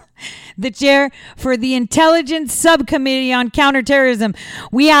is the chair for the intelligence subcommittee on counterterrorism.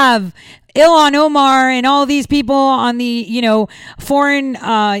 We have Ilhan Omar and all these people on the, foreign,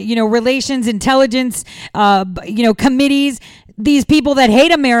 relations, intelligence, committees. These people that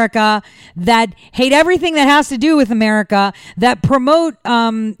hate America, that hate everything that has to do with America, that promote,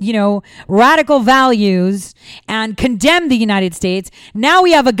 radical values and condemn the United States. Now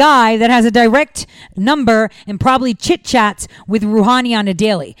we have a guy that has a direct number and probably chit chats with Rouhani on a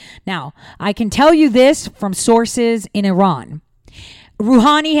daily. Now, I can tell you this from sources in Iran.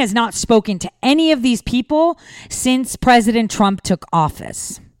 Rouhani has not spoken to any of these people since President Trump took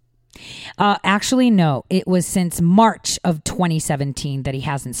office. Actually, no, it was since March of 2017 that he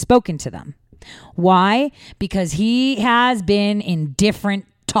hasn't spoken to them. Why? Because he has been in different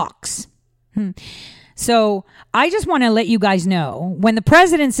talks. So I just want to let you guys know, when the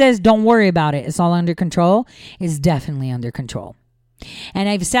president says, don't worry about it, it's all under control, it's definitely under control. And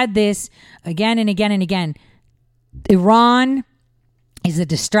I've said this again and again and again. Iran is a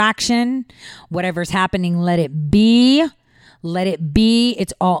distraction. Whatever's happening, let it be. Let it be.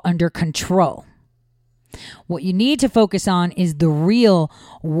 It's all under control. What you need to focus on is the real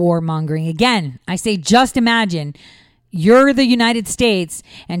warmongering. Again, I say, just imagine you're the United States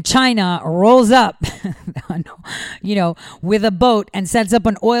and China rolls up, with a boat and sets up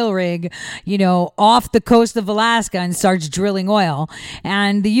an oil rig, off the coast of Alaska and starts drilling oil.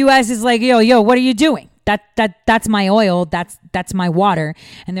 And the U.S. is like, yo, what are you doing? That's my oil. That's my water.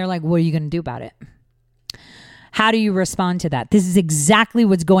 And they're like, what are you going to do about it? How do you respond to that? This is exactly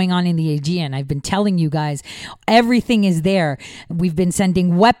what's going on in the Aegean. I've been telling you guys, everything is there. We've been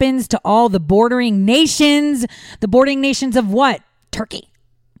sending weapons to all the bordering nations. The bordering nations of what? Turkey.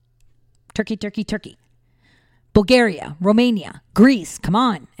 Bulgaria, Romania, Greece, come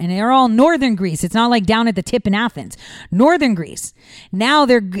on. And they're all northern Greece. It's not like down at the tip in Athens. Northern Greece. Now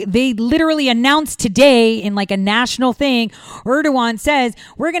they literally announced today in like a national thing, Erdogan says,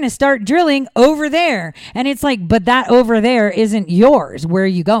 we're going to start drilling over there. And it's like, but that over there isn't yours. Where are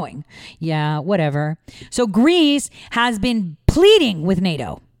you going? Yeah, whatever. So Greece has been pleading with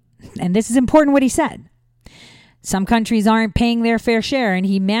NATO. And this is important what he said. Some countries aren't paying their fair share, and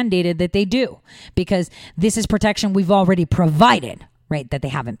he mandated that they do because this is protection we've already provided, right, that they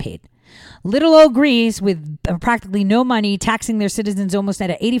haven't paid. Little old Greece, with practically no money, taxing their citizens almost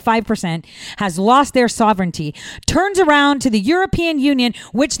at 85%, has lost their sovereignty, turns around to the European Union,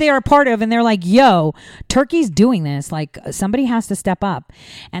 which they are a part of, and they're like, yo, Turkey's doing this. Like, somebody has to step up.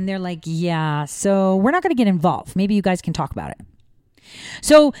 And they're like, yeah, so we're not going to get involved. Maybe you guys can talk about it.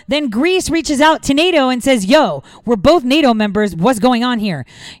 So then Greece reaches out to NATO and says, yo, we're both NATO members. What's going on here?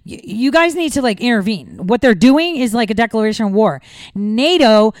 You guys need to like intervene. What they're doing is like a declaration of war.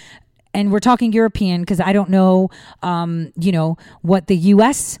 NATO and we're talking European because I don't know, what the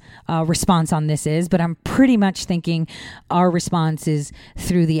U.S. Response on this is, but I'm pretty much thinking our response is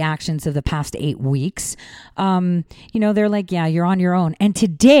through the actions of the past 8 weeks. They're like, yeah, you're on your own. And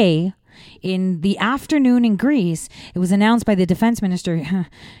today, in the afternoon in Greece, it was announced by the defense minister,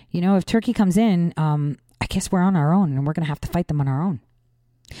 if Turkey comes in, I guess we're on our own and we're going to have to fight them on our own.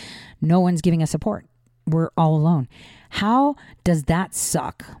 No one's giving us support. We're all alone. How does that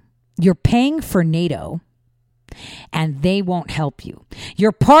suck? You're paying for NATO and they won't help you.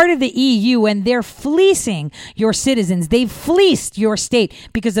 You're part of the EU and they're fleecing your citizens. They've fleeced your state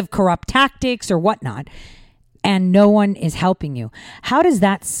because of corrupt tactics or whatnot. And no one is helping you. How does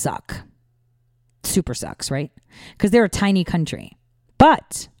that suck? Super sucks, right? Because they're a tiny country.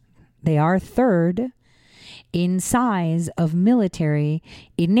 But they are third in size of military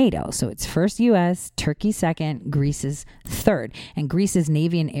in NATO. So it's first US, Turkey second, Greece is third. And Greece's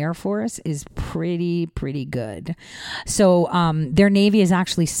Navy and Air Force is pretty good. So their Navy is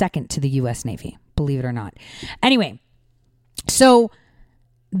actually second to the US Navy, believe it or not. Anyway, so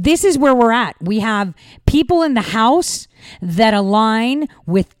this is where we're at. We have people in the House that align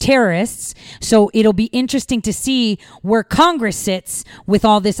with terrorists. So it'll be interesting to see where Congress sits with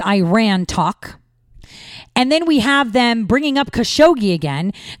all this Iran talk. And then we have them bringing up Khashoggi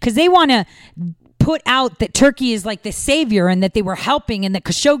again because they want to put out that Turkey is like the savior and that they were helping and that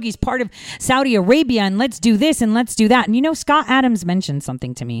Khashoggi is part of Saudi Arabia and let's do this and let's do that. And Scott Adams mentioned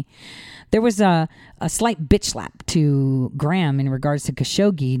something to me. There was a slight bitch slap to Graham in regards to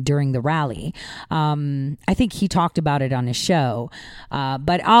Khashoggi during the rally. I think he talked about it on his show,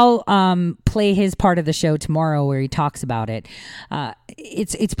 but I'll play his part of the show tomorrow where he talks about it.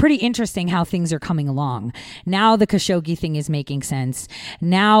 It's pretty interesting how things are coming along. Now the Khashoggi thing is making sense.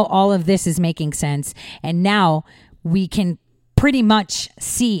 Now all of this is making sense. And now we can pretty much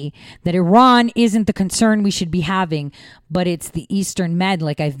see that Iran isn't the concern we should be having, but it's the Eastern Med,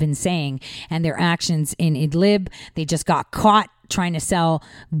 like I've been saying, and their actions in Idlib. They just got caught trying to sell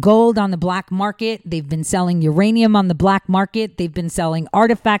gold on the black market. They've been selling uranium on the black market. They've been selling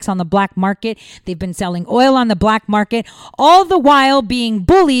artifacts on the black market. They've been selling oil on the black market, all the while being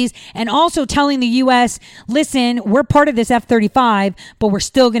bullies and also telling the U.S., listen, we're part of this F-35, but we're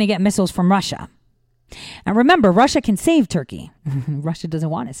still going to get missiles from Russia. And remember, Russia can save Turkey. Russia doesn't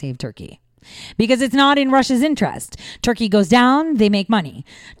want to save Turkey because it's not in Russia's interest. Turkey goes down, they make money.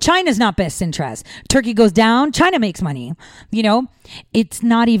 China's not best interest. Turkey goes down, China makes money. It's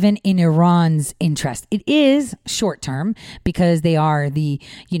not even in Iran's interest. It is short term because they are the,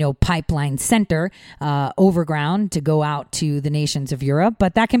 pipeline center overground to go out to the nations of Europe,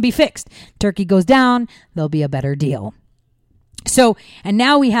 but that can be fixed. Turkey goes down, there'll be a better deal. So, and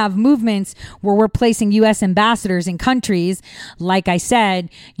now we have movements where we're placing U.S. ambassadors in countries. Like I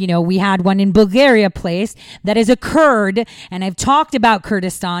said, we had one in Bulgaria placed that is a Kurd. And I've talked about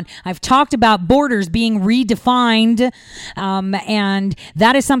Kurdistan. I've talked about borders being redefined. And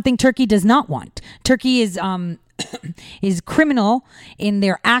that is something Turkey does not want. Turkey is criminal in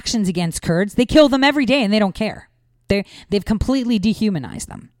their actions against Kurds. They kill them every day and they don't care. They've completely dehumanized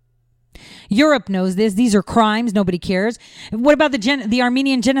them. Europe knows this. These are crimes. Nobody cares. What about the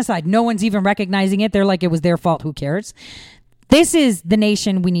Armenian genocide? No one's even recognizing it. They're like, it was their fault. Who cares? This is the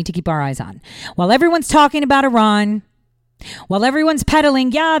nation we need to keep our eyes on. While everyone's talking about Iran, while everyone's peddling,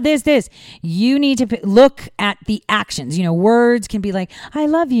 this, you need to look at the actions. Words can be like, I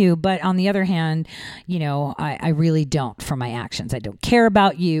love you. But on the other hand, I really don't for my actions. I don't care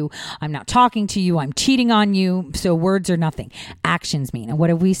about you. I'm not talking to you. I'm cheating on you. So words are nothing. Actions mean. And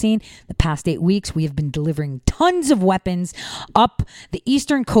what have we seen? The past 8 weeks, we have been delivering tons of weapons up the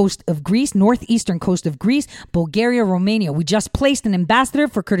eastern coast of Greece, northeastern coast of Greece, Bulgaria, Romania. We just placed an ambassador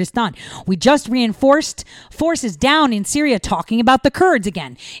for Kurdistan. We just reinforced forces down in Syria, talking about the Kurds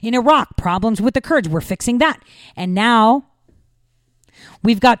again. In Iraq, problems with the Kurds. We're fixing that. And now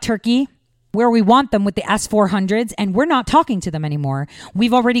we've got Turkey where we want them with the S-400s, and we're not talking to them anymore.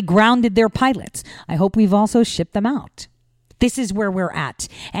 We've already grounded their pilots. I hope we've also shipped them out. This is where we're at.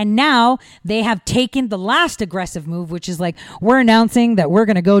 And now they have taken the last aggressive move, which is like, we're announcing that we're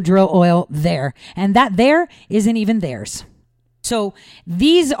going to go drill oil there. And that there isn't even theirs. So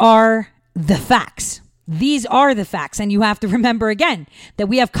these are the facts. These are the facts. And you have to remember again that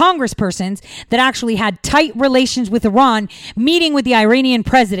we have congresspersons that actually had tight relations with Iran, meeting with the Iranian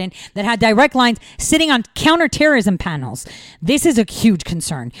president, that had direct lines, sitting on counterterrorism panels. This is a huge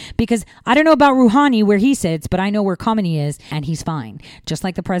concern because I don't know about Rouhani where he sits, but I know where Khamenei is and he's fine. Just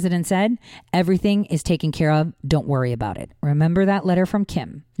like the president said, everything is taken care of. Don't worry about it. Remember that letter from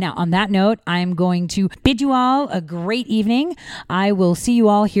Kim. Now, on that note, I'm going to bid you all a great evening. I will see you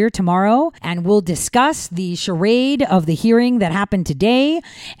all here tomorrow, and we'll discuss the charade of the hearing that happened today,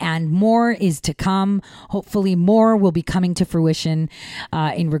 and more is to come. Hopefully more will be coming to fruition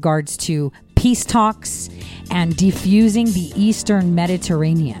in regards to peace talks and defusing the Eastern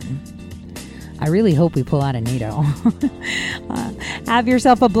Mediterranean. I really hope we pull out of NATO. Have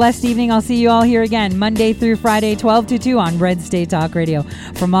yourself a blessed evening. I'll see you all here again, Monday through Friday, 12 to 2 on Red State Talk Radio.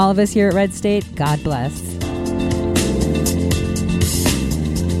 From all of us here at Red State, God bless.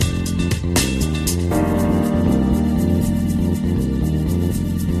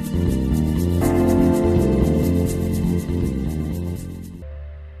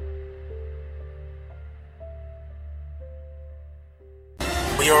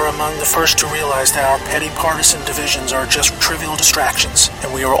 Among the first to realize that our petty partisan divisions are just trivial distractions,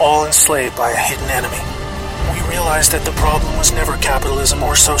 and we are all enslaved by a hidden enemy. We realized that the problem was never capitalism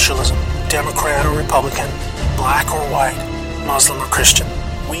or socialism, Democrat or Republican, black or white, Muslim or Christian.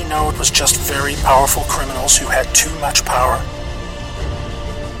 We know it was just very powerful criminals who had too much power.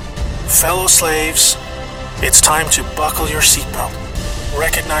 Fellow slaves, it's time to buckle your seatbelt,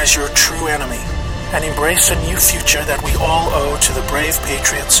 recognize your true enemy, and embrace a new future that we all owe to the brave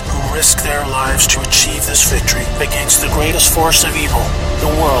patriots who risk their lives to achieve this victory against the greatest force of evil the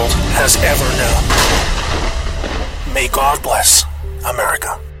world has ever known. May God bless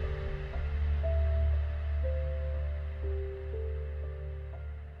America.